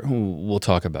part. We'll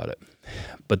talk about it.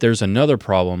 But there's another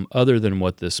problem other than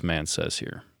what this man says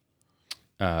here.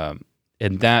 And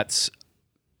that's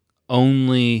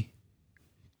only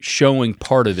showing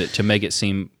part of it to make it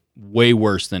seem way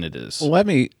worse than it is. Let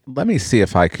me see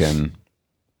if I can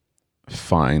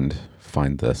find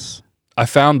this. I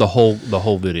found the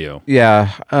whole video.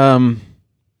 Yeah.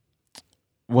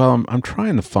 Well, I'm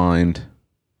trying to find.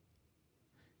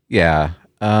 Yeah.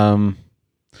 All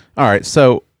right.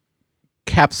 So,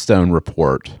 Capstone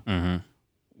Report,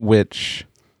 which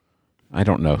I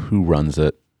don't know who runs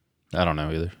it. I don't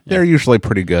know either. Yeah. They're usually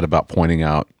pretty good about pointing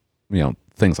out,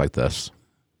 things like this.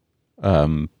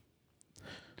 But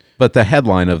the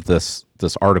headline of this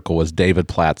article was David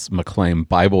Platt's McLean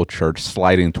Bible Church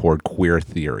sliding toward queer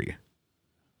theory.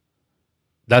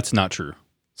 That's not true.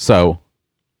 So.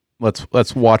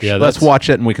 Let's watch. Yeah, let's watch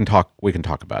it, and we can talk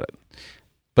about it.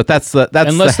 But that's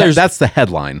the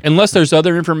headline. Unless there's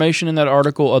other information in that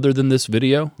article other than this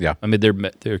video. Yeah, I mean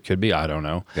there could be. I don't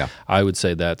know. Yeah, I would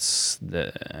say that's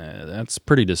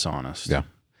pretty dishonest. Yeah.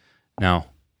 Now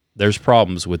there's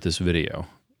problems with this video,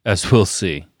 as we'll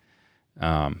see,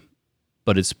 but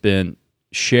it's been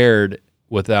shared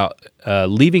without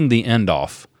leaving the end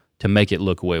off to make it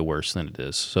look way worse than it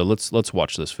is. So let's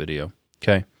watch this video.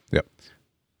 Okay. Yep.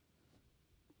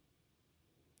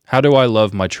 How do I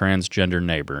love my transgender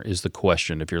neighbor is the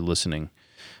question if you're listening,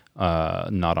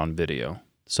 not on video.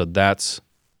 So that's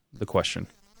the question.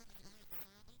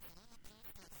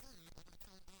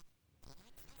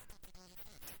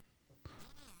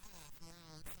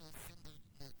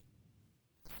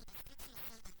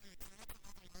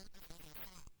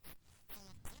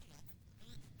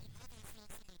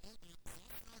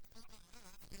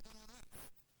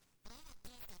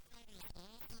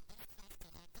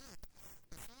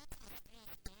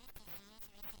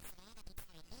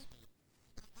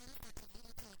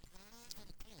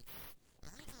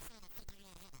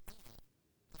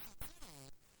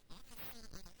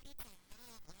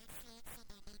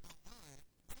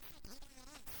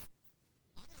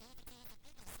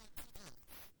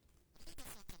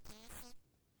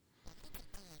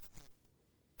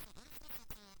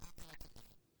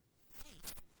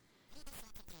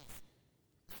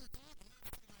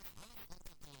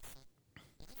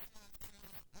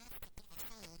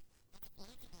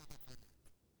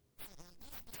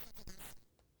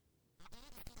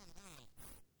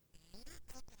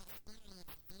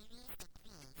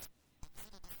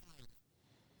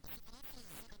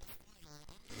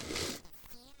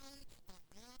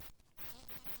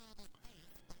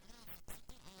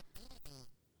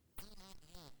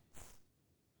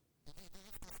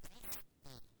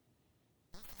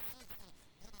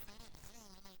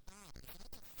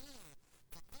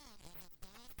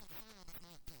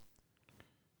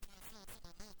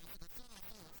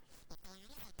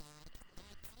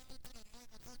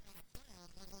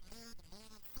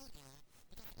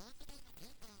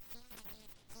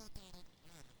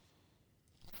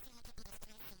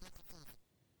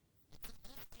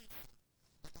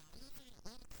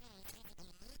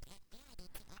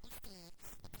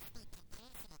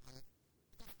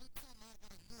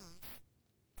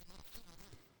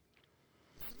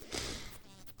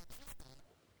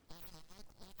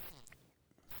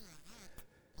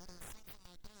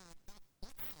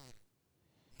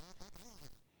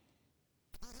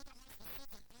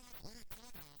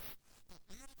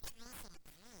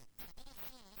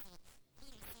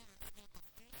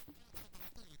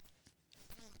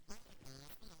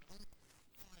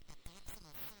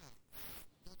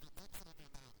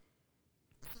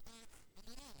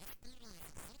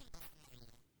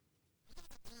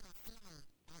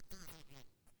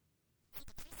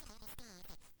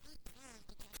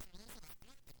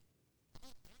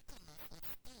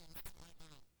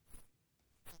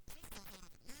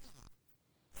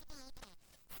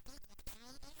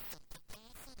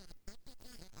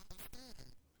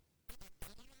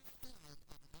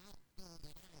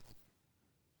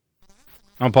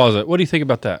 I'll pause it. What do you think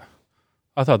about that?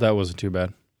 I thought that wasn't too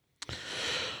bad.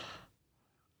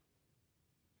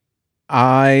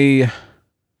 I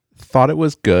thought it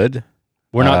was good.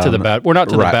 We're not to the bad. We're not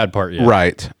to the bad part yet.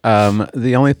 Right.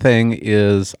 The only thing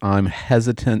is, I'm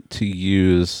hesitant to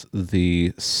use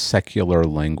the secular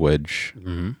language,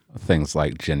 things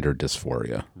like gender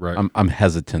dysphoria. Right. I'm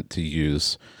hesitant to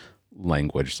use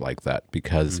language like that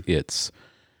because it's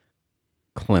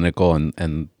clinical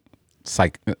and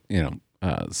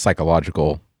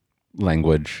psychological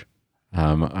language.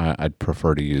 I'd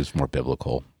prefer to use more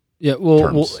biblical. Yeah.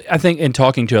 Well, I think in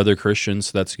talking to other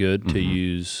Christians, that's good to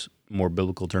use more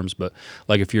biblical terms, but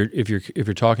like if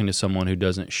you're talking to someone who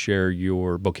doesn't share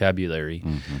your vocabulary,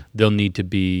 there'll need to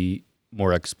be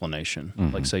more explanation.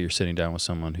 Like say you're sitting down with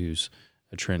someone who's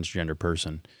a transgender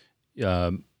person,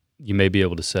 you may be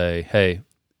able to say, hey,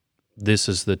 this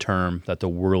is the term that the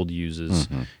world uses.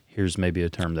 Here's maybe a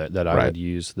term that I would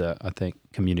use that I think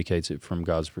communicates it from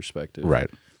God's perspective. Right.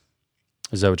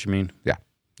 Is that what you mean? Yeah.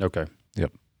 Okay.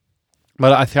 Yep.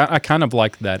 But I kind of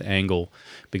like that angle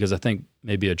because I think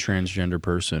maybe a transgender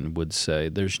person would say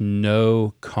there's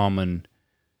no common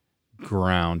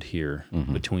ground here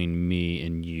between me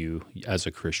and you as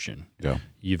a Christian. Yeah.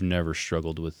 You've never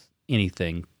struggled with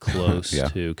anything close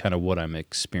to kind of what I'm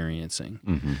experiencing.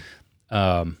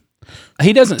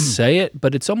 He doesn't say it,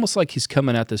 but it's almost like he's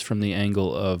coming at this from the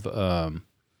angle of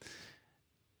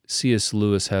C.S.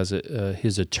 Lewis has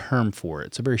a term for it.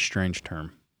 It's a very strange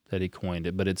term that he coined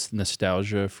it, but it's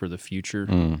nostalgia for the future.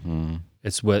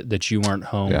 It's that you aren't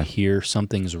home here,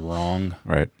 something's wrong,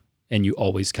 right? And you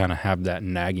always kind of have that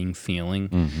nagging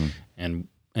feeling, and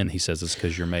he says it's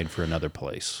because you're made for another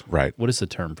place, right? What is the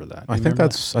term for that? I think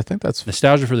that's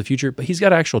nostalgia for the future, but he's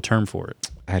got an actual term for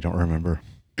it. I don't remember.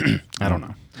 I don't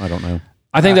know.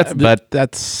 I think but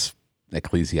that's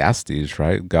Ecclesiastes,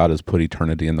 right? God has put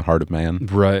eternity in the heart of man,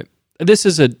 right? This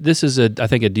is I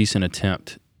think a decent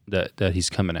attempt that he's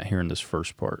coming at here in this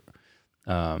first part,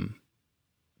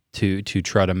 to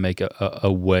try to make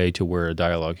a way to where a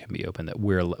dialogue can be open, that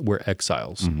we're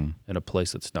exiles in a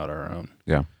place that's not our own.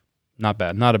 Yeah, not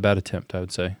bad, not a bad attempt, I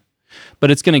would say,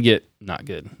 but it's going to get not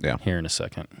good. Yeah. Here in a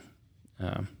second.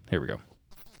 Here we go.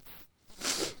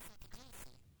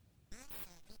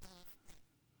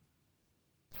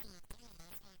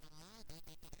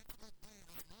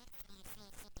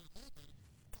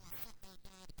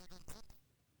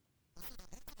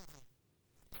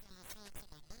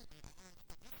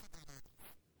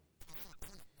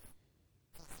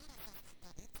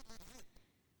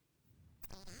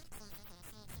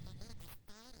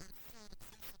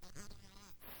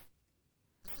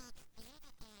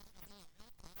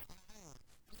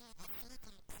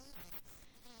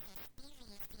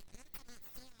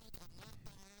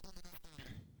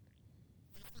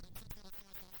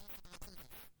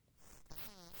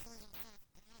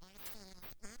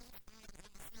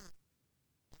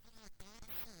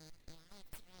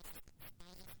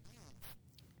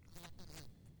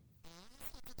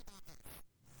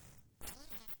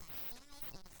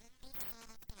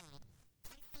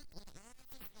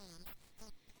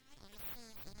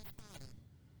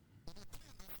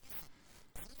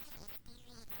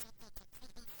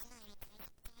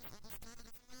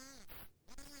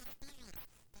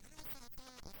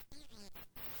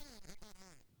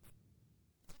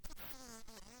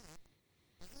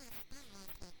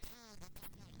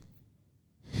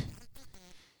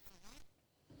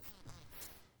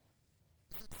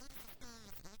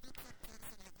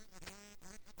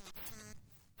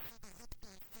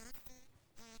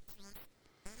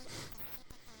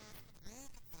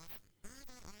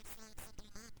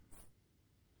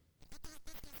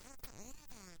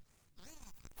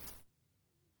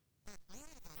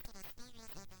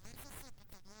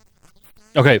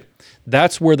 Okay,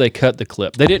 that's where they cut the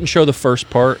clip. They didn't show the first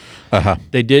part.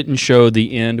 They didn't show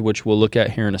the end, which we'll look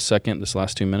at here in a second, this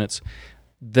last 2 minutes.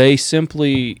 They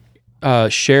simply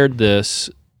shared this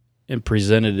and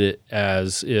presented it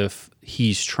as if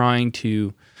he's trying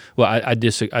to, well, I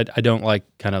don't like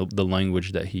kind of the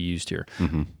language that he used here,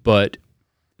 but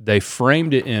they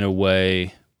framed it in a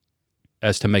way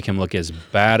as to make him look as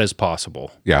bad as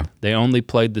possible. Yeah. They only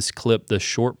played this clip, the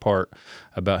short part,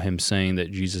 about him saying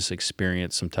that Jesus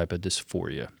experienced some type of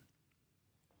dysphoria.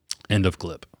 End of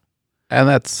clip. And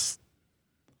that's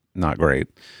not great.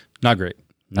 Not great.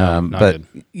 No, not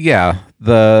but good. Yeah,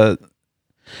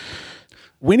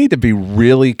 we need to be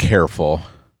really careful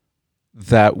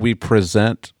that we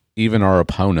present even our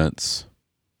opponents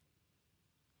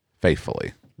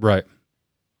faithfully. Right.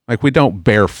 Like, we don't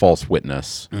bear false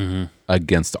witness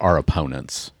against our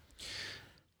opponents.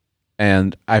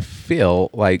 And I feel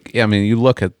like, I mean, you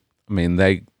look at,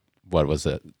 what was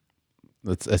it?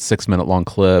 It's a 6-minute long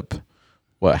clip.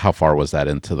 How far was that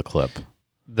into the clip?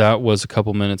 That was a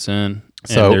couple minutes in.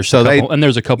 So there's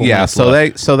a couple. Yeah.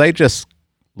 Left. So they just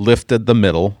lifted the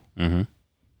middle 2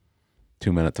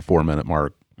 minute to 4 minute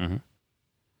mark,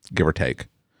 give or take,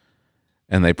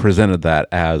 and they presented that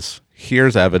as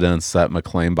here's evidence that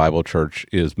McLean Bible Church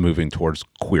is moving towards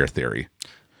queer theory.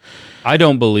 I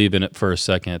don't believe in it for a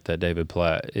second that David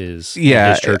Platt is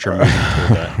his church are moving toward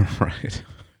that. Right.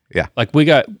 Yeah. Like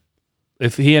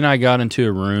if he and I got into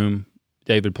a room,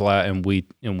 David Platt, and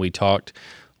we talked,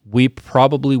 we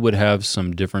probably would have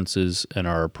some differences in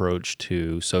our approach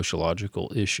to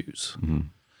sociological issues.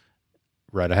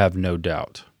 Right. I have no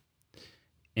doubt.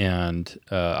 And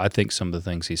I think some of the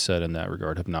things he said in that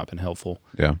regard have not been helpful.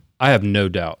 Yeah. I have no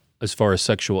doubt as far as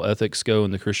sexual ethics go in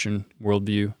the Christian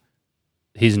worldview,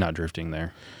 he's not drifting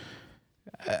there.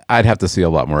 I'd have to see a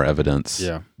lot more evidence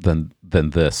than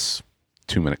this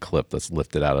 2 minute clip that's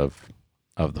lifted out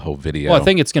of the whole video. Well, I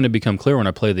think it's going to become clear when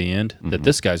I play the end that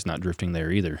this guy's not drifting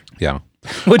there either. Yeah.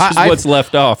 Which is what's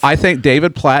left off. I think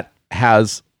David Platt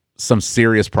has some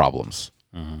serious problems.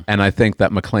 And I think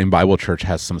that McLean Bible Church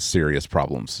has some serious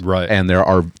problems. Right. And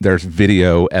there's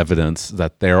video evidence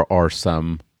that there are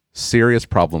some serious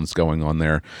problems going on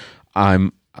there.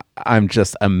 I'm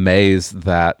just amazed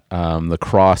that the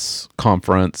Cross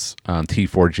Conference,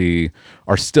 T4G,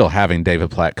 are still having David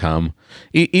Platt come.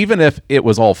 Even if it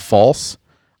was all false,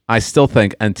 I still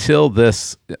think until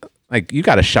this, like, you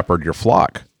got to shepherd your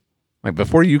flock. Like,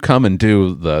 before you come and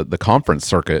do the conference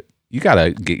circuit, you got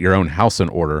to get your own house in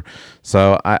order.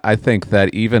 So I think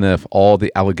that even if all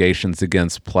the allegations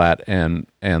against Platt and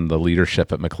the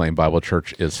leadership at McLean Bible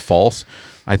Church is false,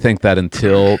 I think that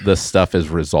until this stuff is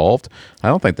resolved, I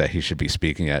don't think that he should be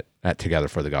speaking at Together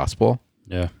for the Gospel.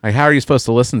 Yeah. Like, how are you supposed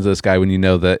to listen to this guy when you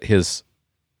know that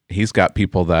he's got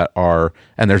people that are,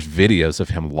 and there's videos of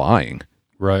him lying.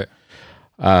 Right.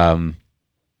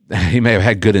 He may have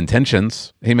had good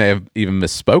intentions. He may have even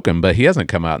misspoken, but he hasn't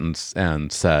come out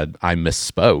and said, I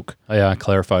misspoke. Oh, yeah, I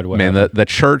clarified what happened.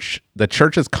 The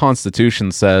church's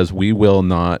constitution says we will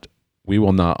not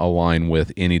align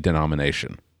with any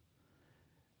denomination.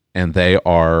 And they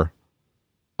are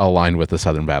aligned with the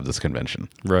Southern Baptist Convention.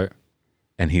 Right.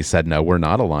 And he said, no, we're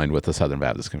not aligned with the Southern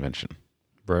Baptist Convention.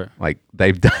 Right. Like,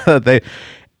 they've done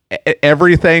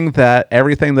everything that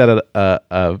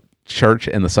a church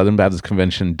in the Southern Baptist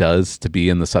Convention does to be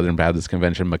in the Southern Baptist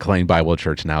Convention, McLean Bible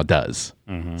Church now does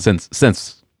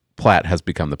since Platt has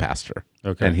become the pastor.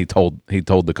 Okay. And he told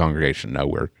the congregation,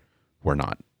 no, we're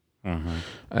not.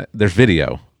 There's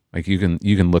video. Like, you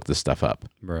can look this stuff up.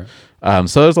 Right.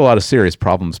 So there's a lot of serious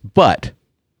problems, but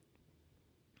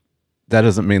that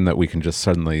doesn't mean that we can just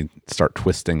suddenly start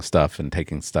twisting stuff and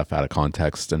taking stuff out of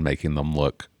context and making them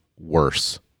look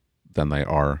worse than they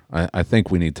are. I think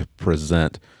we need to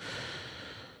present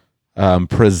them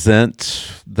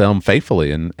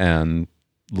faithfully and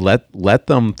let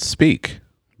them speak,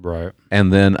 right,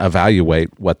 and then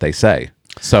evaluate what they say.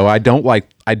 So I don't like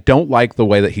the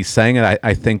way that he's saying it.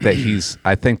 I think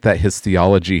that his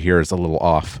theology here is a little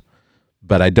off,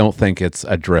 but I don't think it's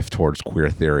a drift towards queer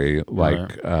theory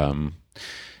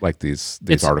like these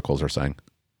articles are saying.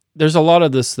 There's a lot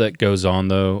of this that goes on,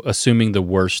 though, assuming the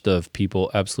worst of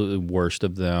people, absolutely worst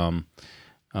of them,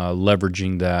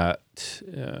 leveraging that,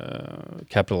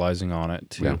 capitalizing on it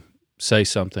to say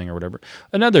something or whatever.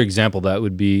 Another example of that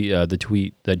would be the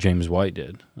tweet that James White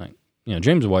did. Like,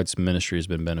 James White's ministry has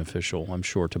been beneficial, I'm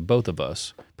sure, to both of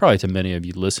us, probably to many of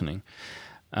you listening.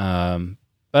 But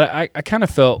I kind of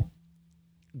felt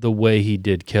the way he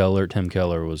did Tim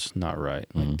Keller was not right.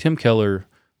 Like, Tim Keller,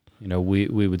 we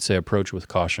would say approach with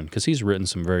caution because he's written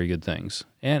some very good things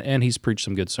and he's preached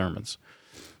some good sermons.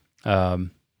 And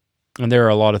there are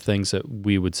a lot of things that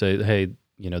we would say, hey,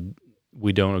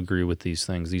 we don't agree with these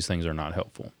things. These things are not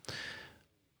helpful.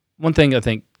 One thing I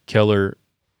think Keller,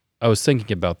 I was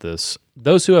thinking about this.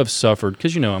 Those who have suffered,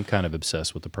 because I'm kind of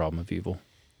obsessed with the problem of evil.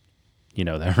 You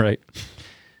know that, right?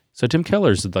 So Tim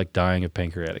Keller's like dying of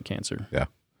pancreatic cancer. Yeah.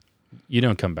 You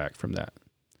don't come back from that.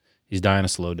 He's dying a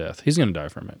slow death. He's going to die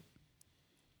from it.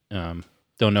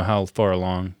 Don't know how far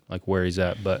along, like where he's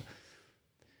at, but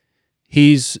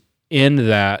he's in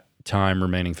that time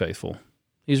remaining faithful.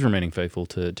 He's remaining faithful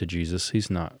to Jesus. He's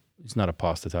not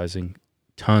apostatizing.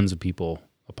 Tons of people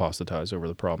apostatize over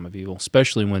the problem of evil,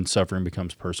 especially when suffering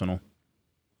becomes personal.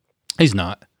 He's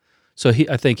not. So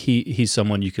I think he's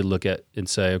someone you could look at and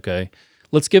say, okay,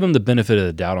 let's give him the benefit of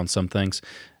the doubt on some things.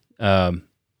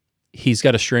 He's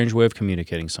got a strange way of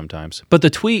communicating sometimes. But the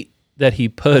tweet that he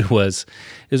put this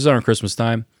is around Christmas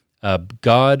time,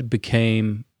 God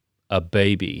became a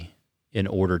baby in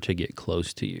order to get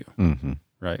close to you,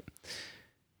 right?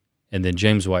 And then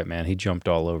James White, man, he jumped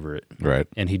all over it. Right.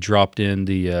 And he dropped in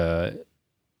the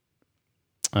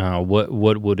What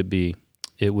would it be?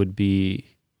 It would be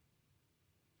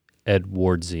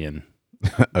Edwardsian.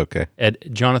 Okay.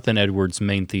 Jonathan Edwards'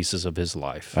 main thesis of his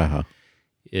life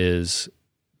is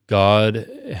God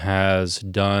has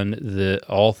done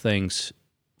all things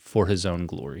for his own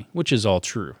glory, which is all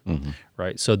true,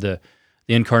 right? So the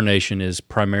incarnation is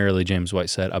primarily, James White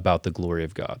said, about the glory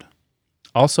of God.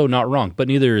 Also not wrong, but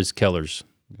neither is Keller's.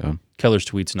 Yeah. Keller's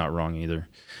tweet's not wrong either,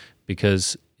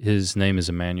 because his name is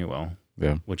Emmanuel,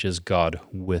 which is God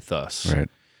with us. Right.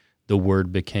 The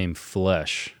Word became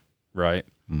flesh, right?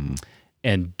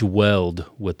 And dwelled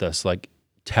with us, like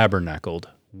tabernacled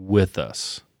with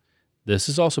us. This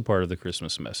is also part of the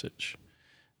Christmas message.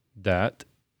 That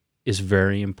is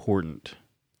very important.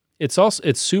 It's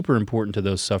super important to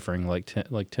those suffering,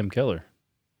 like Tim Keller,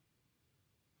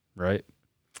 right?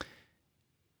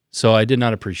 So I did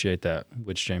not appreciate that,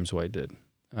 which James White did.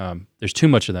 There's too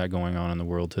much of that going on in the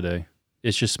world today.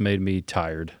 It's just made me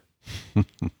tired.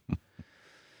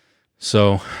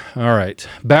 So, all right,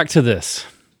 back to this.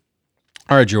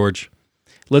 All right, George,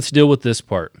 let's deal with this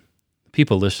part.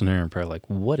 People listening are probably like,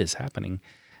 what is happening?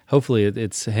 Hopefully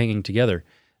it's hanging together.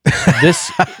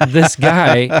 This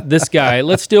guy,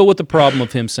 let's deal with the problem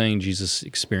of him saying Jesus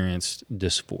experienced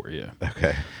dysphoria.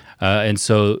 Okay. And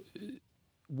so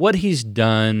what he's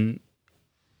done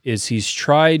is he's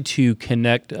tried to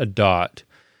connect a dot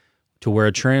to where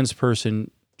a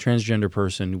transgender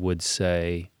person would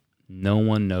say, no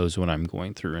one knows what I'm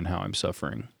going through and how I'm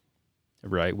suffering,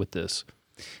 right, with this.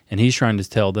 And he's trying to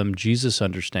tell them Jesus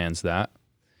understands that.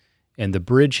 And the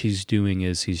bridge he's doing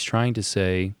is he's trying to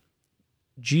say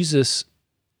Jesus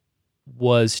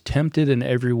was tempted in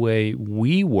every way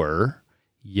we were,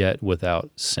 yet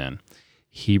without sin.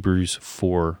 Hebrews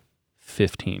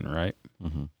 4:15, right?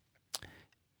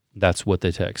 That's what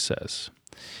the text says.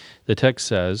 The text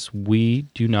says, we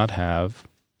do not have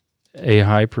a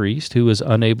high priest who is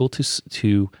unable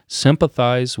to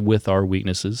sympathize with our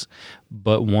weaknesses,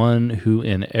 but one who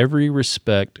in every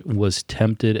respect was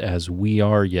tempted as we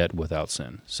are, yet without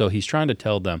sin. So he's trying to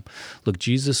tell them, look,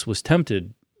 Jesus was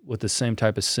tempted with the same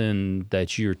type of sin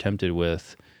that you're tempted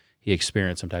with. He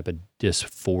experienced some type of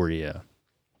dysphoria,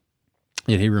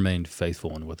 yet he remained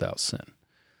faithful and without sin.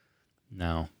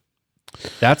 Now,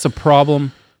 that's a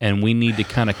problem, and we need to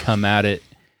kind of come at it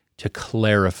to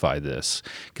clarify this,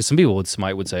 because some people would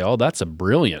say, "Oh, that's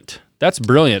brilliant.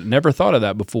 Never thought of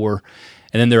that before."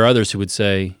 And then there are others who would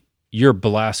say, "You're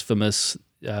blasphemous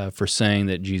for saying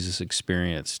that Jesus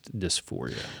experienced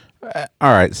dysphoria."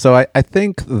 All right, so I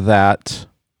think that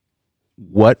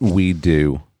what we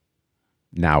do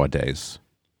nowadays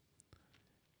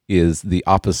is the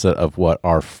opposite of what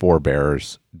our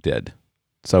forebears did.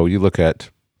 So you look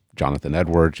at Jonathan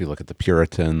Edwards, you look at the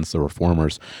Puritans, the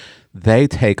Reformers. They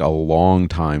take a long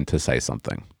time to say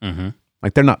something.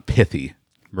 Like they're not pithy.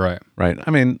 Right. I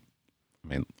mean,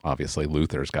 obviously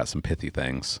Luther's got some pithy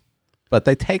things, but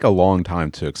they take a long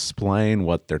time to explain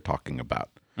what they're talking about.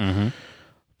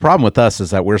 Problem with us is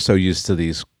that we're so used to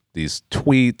these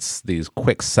tweets, these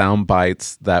quick sound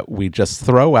bites, that we just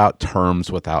throw out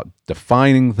terms without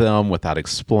defining them, without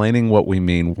explaining what we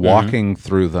mean, walking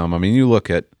through them. I mean, you look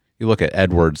at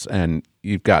Edwards, and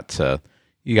you got to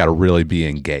really be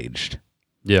engaged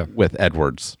with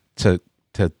Edwards to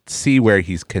see where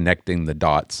he's connecting the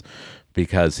dots,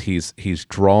 because he's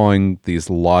drawing these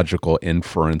logical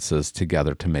inferences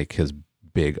together to make his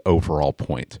big overall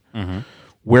point.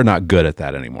 We're not good at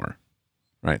that anymore,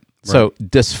 right? So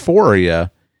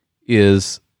dysphoria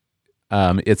is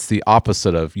it's the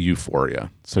opposite of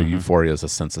euphoria. So euphoria is a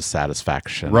sense of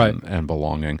satisfaction and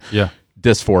belonging.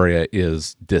 Dysphoria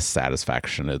is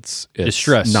dissatisfaction. It's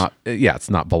distress. It's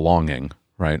not belonging,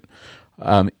 right?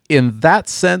 In that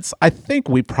sense, I think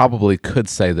we probably could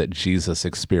say that Jesus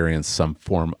experienced some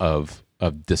form of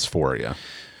dysphoria.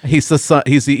 He's the son.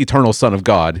 He's the eternal Son of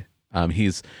God.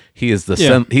 He's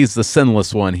the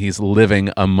sinless one. He's living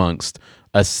amongst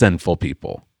a sinful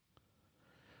people.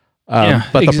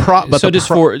 Dysphoria,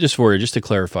 just to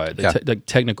clarify, the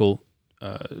technical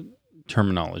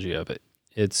terminology of it.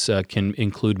 It's can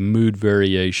include mood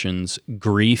variations,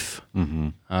 grief,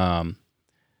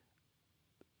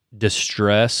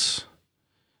 distress,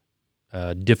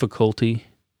 difficulty.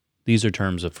 These are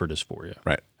terms for dysphoria.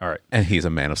 Right. All right. And he's a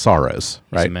man of sorrows,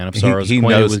 right? He's a man of sorrows.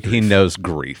 He knows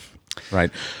grief, right?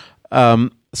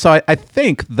 So I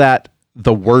think that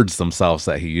the words themselves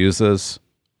that he uses,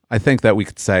 I think that we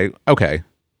could say, okay,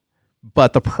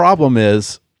 but the problem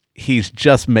is he's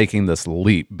just making this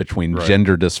leap between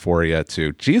gender dysphoria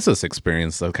to Jesus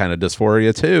experienced a kind of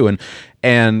dysphoria too,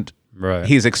 and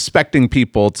he's expecting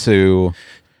people to,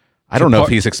 I don't know if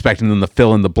he's expecting them to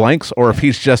fill in the blanks or if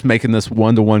he's just making this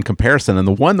one-to-one comparison, and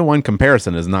the one-to-one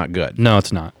comparison is not good. No,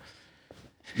 it's not.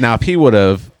 Now, if he would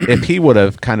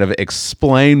have kind of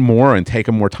explained more and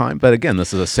taken more time, but again,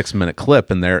 this is a 6-minute clip,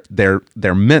 and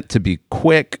they're meant to be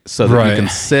quick so that you can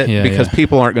sit because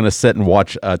people aren't going to sit and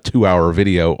watch a 2-hour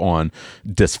video on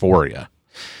dysphoria.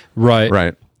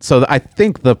 Right. So I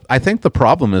think the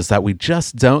problem is that we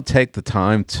just don't take the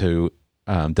time to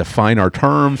define our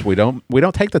terms. We don't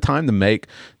take the time to make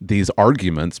these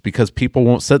arguments because people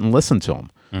won't sit and listen to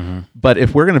them. Mm-hmm. But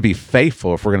if we're going to be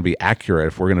faithful, if we're going to be accurate,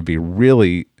 if we're going to be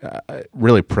really,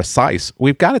 really precise,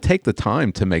 we've got to take the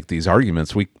time to make these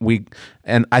arguments.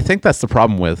 And I think that's the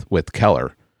problem with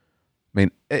Keller. I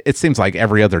mean, it seems like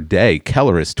every other day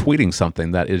Keller is tweeting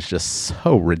something that is just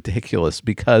so ridiculous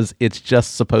because it's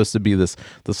just supposed to be this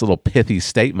little pithy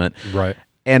statement, right?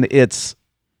 And it's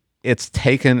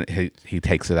taken. He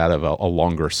takes it out of a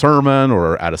longer sermon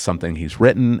or out of something he's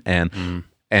written,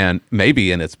 and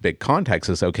maybe in its big context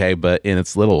is okay, but in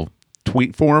its little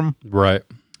tweet form, right,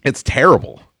 it's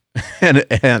terrible, and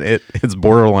it's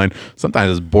borderline.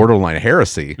 Sometimes it's borderline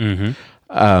heresy,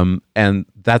 and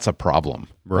that's a problem.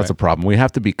 Right. That's a problem. We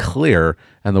have to be clear,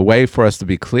 and the way for us to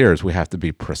be clear is we have to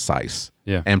be precise.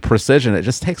 Yeah, and precision. It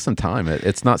just takes some time.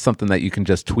 It's not something that you can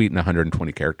just tweet in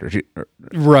 120 characters.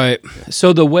 Right.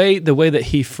 So the way that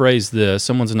he phrased this,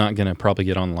 someone's not going to probably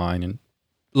get online and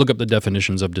look up the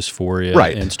definitions of dysphoria,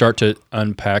 right, and start to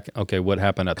unpack, okay, what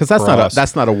happened at the cross. Because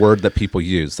that's not a word that people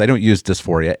use. They don't use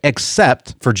dysphoria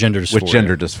except for gender dysphoria. With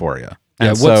gender dysphoria. Yeah.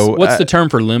 And what's the term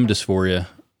for limb dysphoria?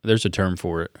 There's a term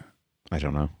for it. I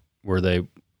don't know. Where they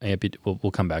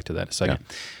we'll come back to that in a second.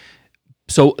 Yeah.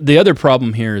 So the other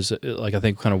problem here is, like, I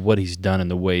think kind of what he's done and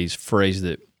the way he's phrased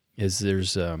it is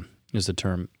there's the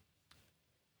term.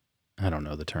 I don't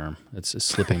know the term. It's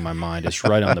slipping my mind. It's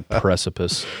right on the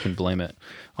precipice. You can blame it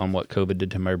on what COVID did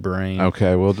to my brain.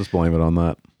 Okay, we'll just blame it on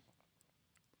that.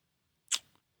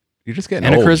 You're just getting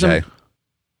anachronism. Old,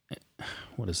 Jay.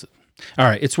 What is it? All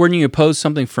right, it's when you oppose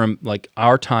something from like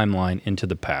our timeline into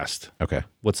the past. Okay.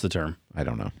 What's the term? I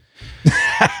don't know.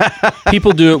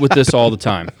 People do it with this all the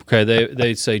time. Okay,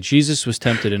 they say Jesus was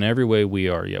tempted in every way we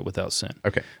are, yet without sin.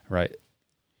 Okay. Right.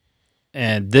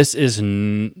 And this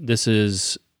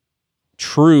is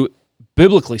true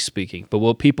biblically speaking, but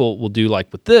what people will do,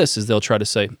 like with this, is they'll try to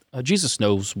say Jesus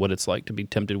knows what it's like to be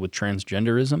tempted with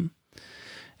transgenderism,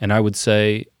 and I would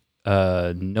say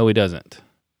no, he doesn't.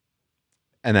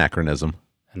 Anachronism.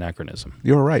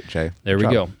 You're right, Jay. There we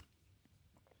go.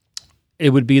 It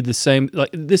would be the same.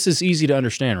 Like, this is easy to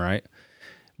understand, right?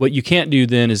 What you can't do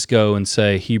then is go and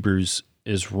say Hebrews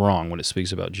is wrong when it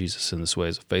speaks about Jesus in this way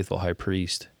as a faithful high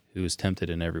priest who is tempted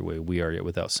in every way we are, yet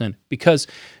without sin. Because,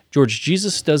 George,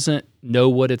 Jesus doesn't know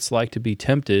what it's like to be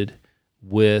tempted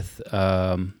with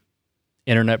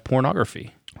internet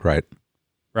pornography. Right.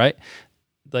 Right?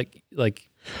 Like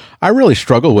I really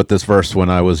struggled with this verse when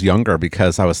I was younger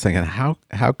because I was thinking, how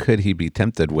could he be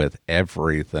tempted with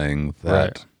everything that,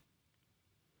 right,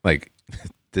 like,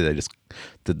 did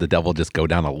the devil just go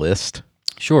down a list?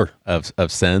 Sure.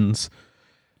 Of sins?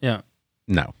 Yeah.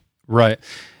 No. Right.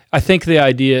 I think the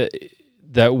idea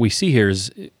that we see here is,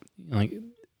 like,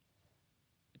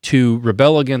 to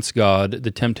rebel against God,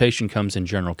 the temptation comes in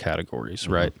general categories,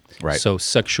 right? Right. So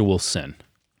sexual sin.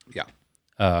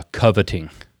 Yeah. Coveting.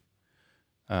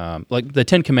 Like the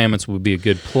Ten Commandments would be a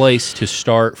good place to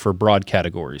start for broad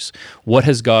categories. What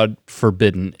has God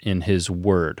forbidden in His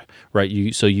Word,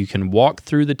 right? So you can walk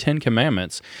through the Ten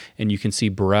Commandments and you can see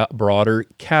broader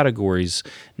categories.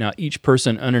 Now, each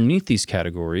person underneath these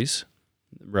categories,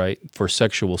 right, for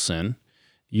sexual sin,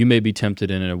 you may be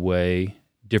tempted in a way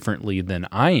differently than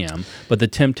I am, but the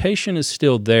temptation is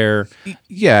still there.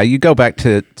 Yeah, you go back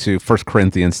to 1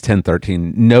 Corinthians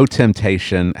 10:13. No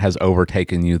temptation has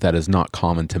overtaken you that is not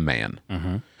common to man.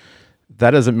 Mm-hmm.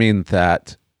 That doesn't mean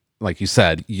that, like you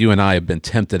said, you and I have been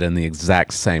tempted in the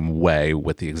exact same way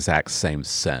with the exact same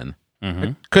sin. Mm-hmm.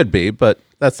 It could be, but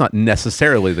that's not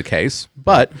necessarily the case.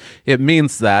 But it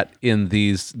means that in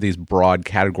these broad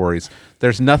categories,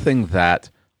 there's nothing that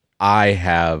I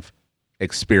have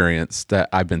experience that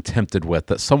I've been tempted with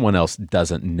that someone else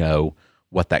doesn't know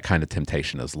what that kind of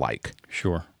temptation is like.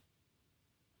 Sure.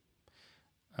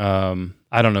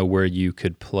 I don't know where you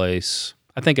could place.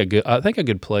 I think a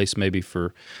good place maybe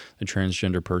for the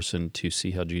transgender person to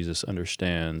see how Jesus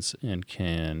understands and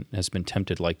has been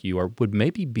tempted like you are would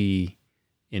maybe be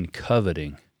in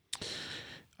coveting.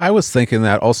 I was thinking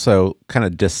that also kind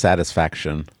of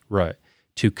dissatisfaction. Right.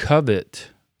 To covet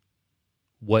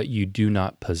what you do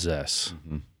not possess,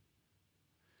 mm-hmm,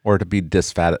 or to be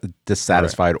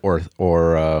dissatisfied, right,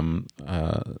 or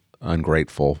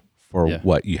ungrateful for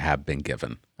what you have been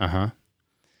given.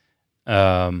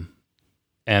 And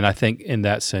I think in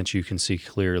that sense, you can see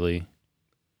clearly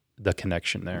the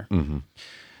connection there. Mm-hmm.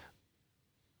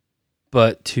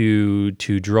 But to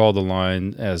draw the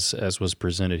line as was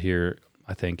presented here,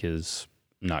 I think is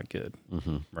not good,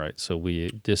 right? So we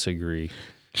disagree.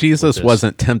 Jesus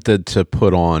wasn't tempted to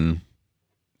put on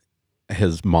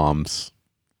his mom's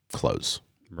clothes.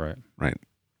 Right.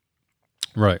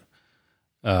 Right.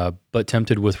 But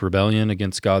tempted with rebellion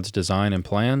against God's design and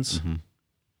plans? Mm-hmm.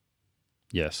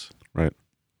 Yes. Right.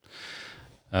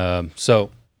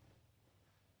 So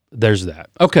there's that.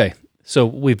 Okay, so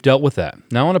we've dealt with that.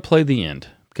 Now I want to play the end,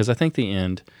 because I think the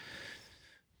end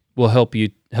will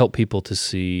help people to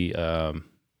see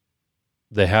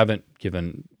they haven't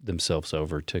given themselves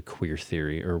over to queer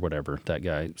theory or whatever that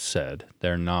guy said.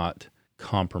 They're not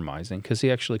compromising, because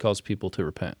he actually calls people to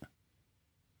repent.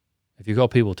 If you call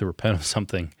people to repent of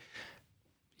something,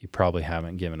 you probably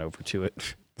haven't given over to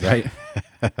it, right?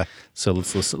 So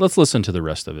let's listen to the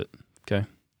rest of it, okay?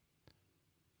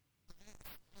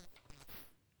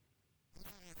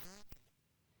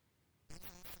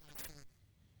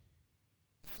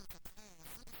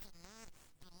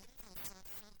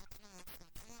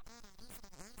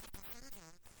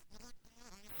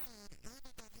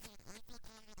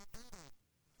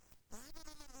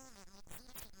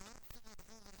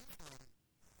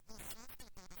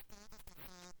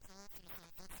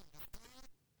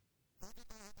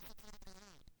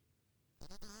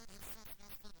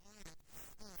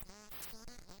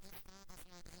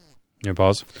 Your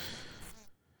pause.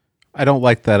 I don't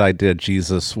like that idea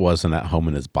Jesus wasn't at home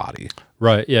in his body.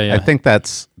 Right, yeah. I think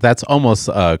that's almost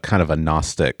a kind of a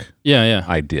Gnostic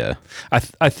idea.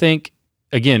 I think,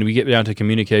 again, we get down to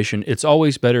communication. It's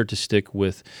always better to stick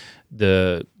with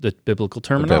the biblical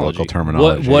terminology. The biblical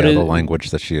terminology, the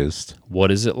language that's used. What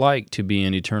is it like to be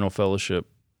in eternal fellowship,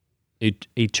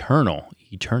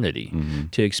 eternity,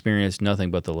 to experience nothing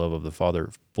but the love of the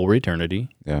Father for eternity?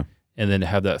 Yeah. And then to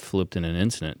have that flipped in an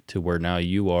instant to where now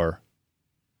you are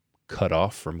cut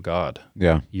off from God.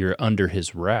 Yeah. You're under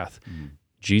his wrath.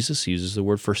 Jesus uses the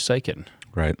word forsaken.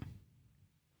 Right.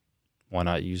 Why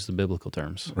not use the biblical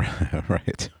terms?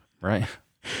 Right. Right.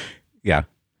 Yeah.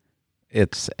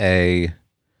 It's a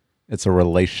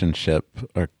relationship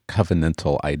or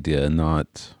covenantal idea,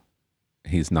 not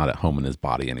he's not at home in his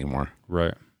body anymore.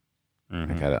 Right. I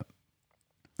get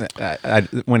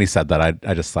it. When he said that, I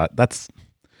just thought that's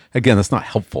not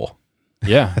helpful.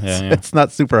 Yeah. It's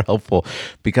not super helpful,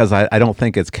 because I don't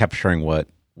think it's capturing what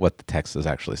the text is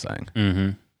actually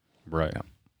saying. Right. Yeah.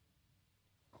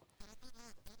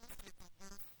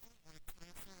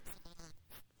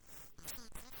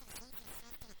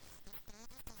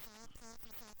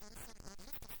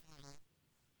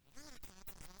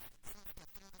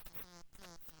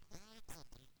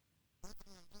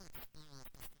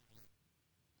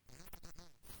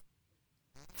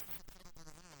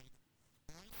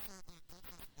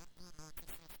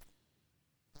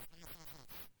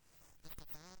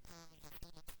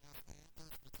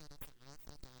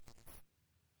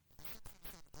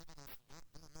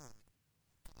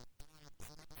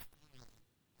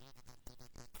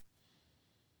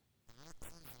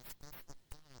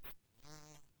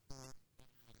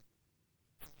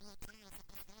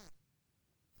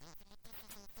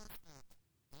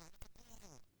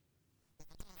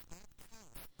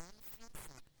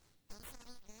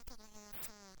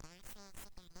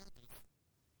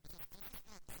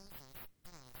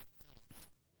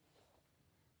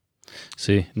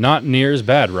 See, not near as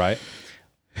bad, right?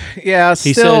 Yeah,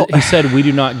 he said we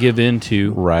do not give in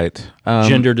to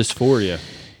gender dysphoria.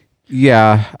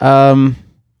 Yeah.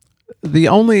 The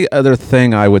only other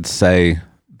thing I would say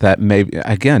that maybe,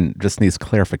 again, just needs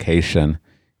clarification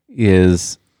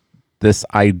is this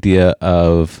idea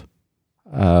of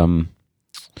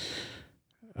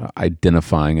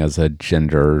identifying as a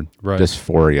gender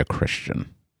dysphoria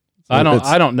Christian. I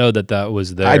don't know that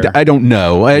was there. I don't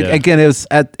know. Again, it's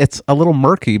a little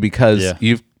murky, because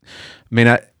we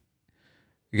want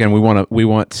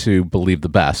to believe the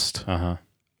best.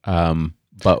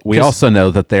 But we also know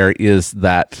that there is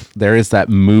that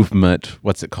movement.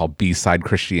 What's it called? B-side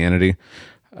Christianity.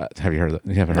 Have you heard of that?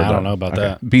 You haven't heard I don't know about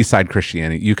that. B-side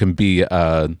Christianity. You can be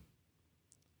a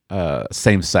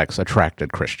same-sex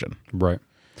attracted Christian. Right.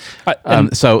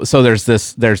 So there's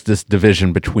this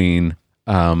division between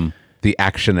the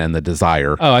action and the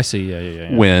desire. Oh, I see.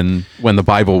 Yeah. When the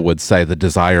Bible would say the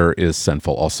desire is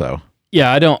sinful also.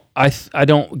 Yeah, I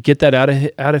don't get that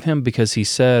out of him, because he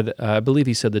said, I believe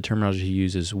he said the terminology he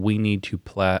uses, we need to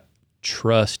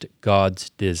trust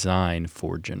God's design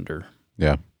for gender.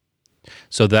 Yeah.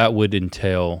 So that would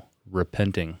entail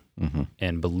repenting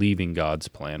and believing God's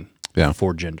plan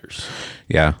for genders.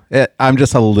 Yeah, I'm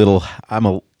just a little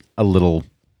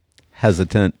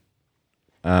hesitant,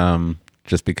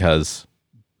 just because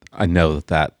I know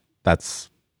that's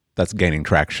gaining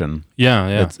traction.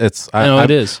 Yeah. I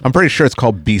it is. I'm pretty sure it's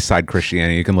called B-side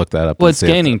Christianity. You can look that up. Well, it's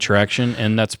gaining traction,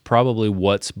 and that's probably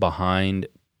what's behind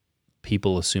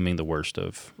people assuming the worst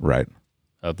of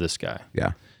this guy.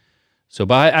 Yeah. So,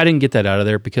 but I didn't get that out of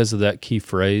there because of that key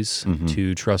phrase,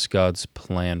 to trust God's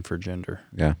plan for gender.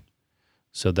 Yeah.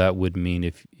 So that would mean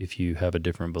if you have a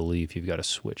different belief, you've got to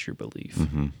switch your belief.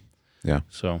 Yeah.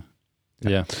 So,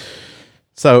 yeah.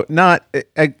 So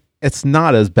it's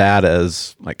not as bad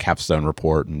as like Capstone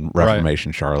Report and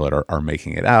Reformation Charlotte are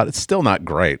making it out. It's still not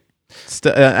great.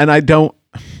 And I think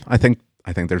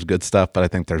there's good stuff, but I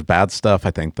think there's bad stuff.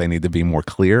 I think they need to be more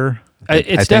clear. I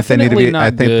think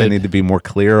they need to be more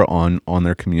clear on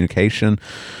their communication.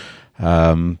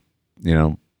 Slow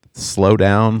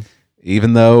down.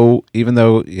 Even though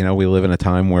we live in a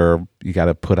time where you got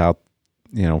to put out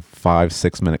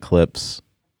 5-6 minute clips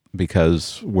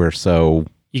because we're so.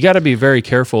 You got to be very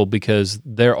careful because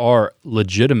there are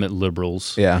legitimate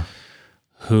liberals,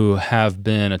 who have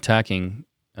been attacking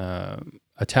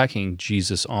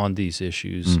Jesus on these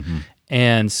issues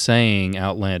and saying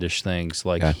outlandish things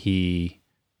like he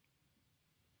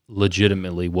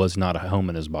legitimately was not at home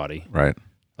in his body. Right.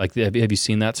 Like, have you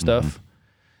seen that stuff?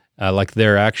 Like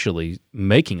they're actually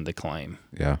making the claim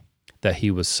that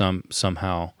he was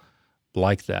somehow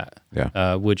like that.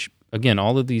 Yeah. Which, again,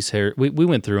 all of these we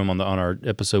went through them on our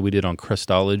episode we did on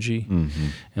Christology,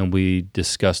 and we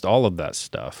discussed all of that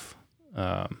stuff.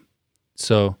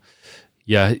 So,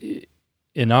 yeah,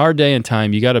 in our day and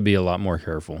time, you got to be a lot more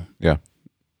careful. Yeah.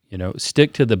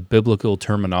 Stick to the biblical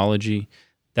terminology.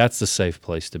 That's the safe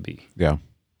place to be. Yeah.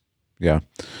 Yeah.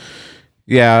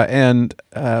 Yeah, and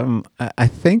I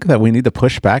think that we need to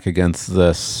push back against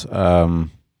this,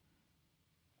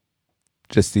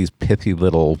 just these pithy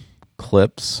little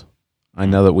clips. I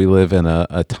know that we live in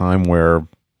a time where,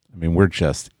 we're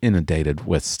just inundated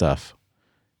with stuff.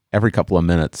 Every couple of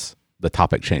minutes, the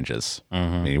topic changes.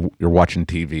 You're watching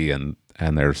TV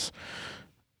and there's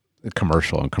a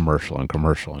commercial and commercial and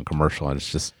commercial and commercial, and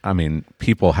it's just,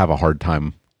 people have a hard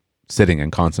time sitting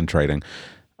and concentrating.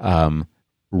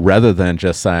 Rather than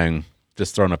just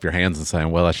throwing up your hands and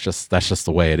saying, well, that's just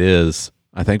the way it is.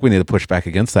 I think we need to push back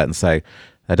against that and say,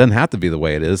 that doesn't have to be the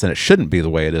way it is, and it shouldn't be the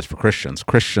way it is for Christians.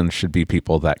 Christians should be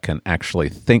people that can actually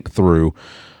think through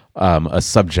a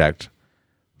subject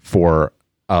for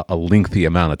a lengthy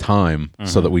amount of time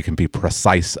so that we can be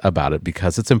precise about it,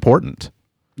 because it's important.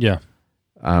 Yeah.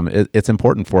 It's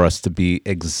important for us to be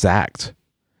exact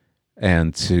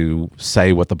and to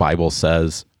say what the Bible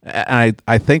says. And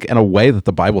I think in a way that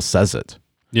the Bible says it.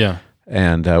 Yeah.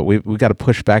 And we got to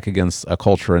push back against a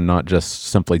culture and not just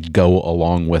simply go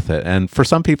along with it. And for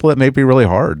some people, it may be really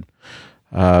hard.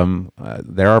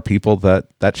 There are people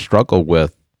that struggle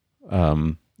with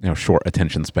short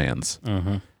attention spans.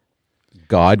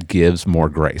 God gives more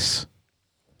grace.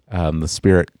 The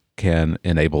Spirit can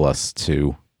enable us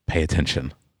to pay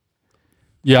attention.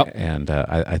 Yep. And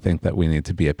I think that we need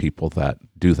to be a people that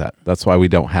do that. That's why we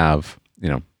don't have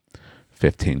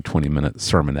 15, 20-minute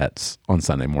sermonettes on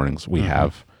Sunday mornings. We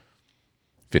have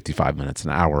 55 minutes,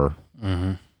 an hour,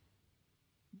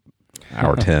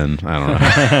 hour 10, I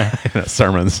don't know,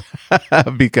 sermons,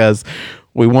 because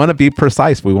we want to be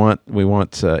precise. We want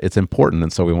it's important,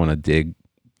 and so we want to dig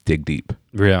deep.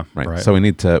 Yeah, right. So we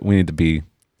need to be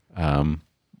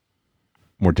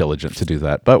more diligent to do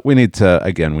that. But we need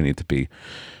to be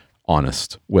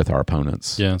honest with our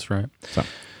opponents. Yeah, that's right. So.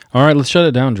 All right, let's shut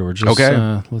it down, George. Let's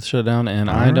shut it down. And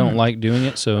I don't like doing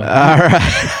it, so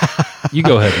you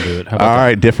go ahead and do it. How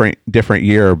about that? Different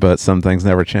year, but some things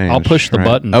never change. I'll push the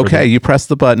button. Okay, you press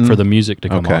the button for the music to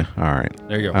come on. All right.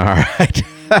 There you go. All right.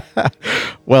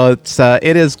 Well,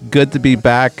 it is good to be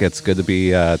back. It's good to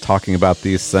be talking about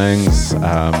these things.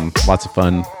 Lots of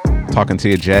fun talking to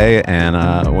you, Jay,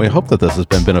 and we hope that this has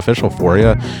been beneficial for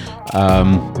you.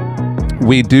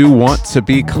 We do want to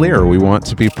be clear. We want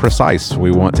to be precise.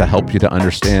 We want to help you to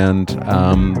understand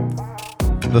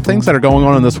the things that are going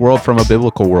on in this world from a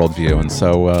biblical worldview. And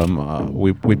so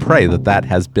we pray that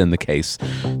has been the case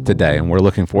today. And we're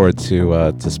looking forward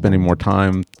to spending more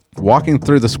time walking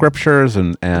through the scriptures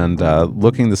and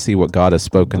looking to see what God has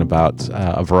spoken about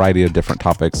a variety of different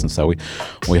topics. And so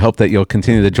we hope that you'll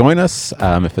continue to join us.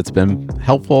 If it's been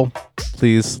helpful,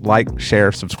 please like,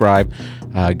 share, subscribe,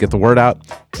 get the word out.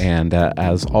 And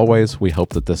as always, we hope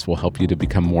that this will help you to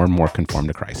become more and more conformed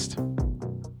to Christ.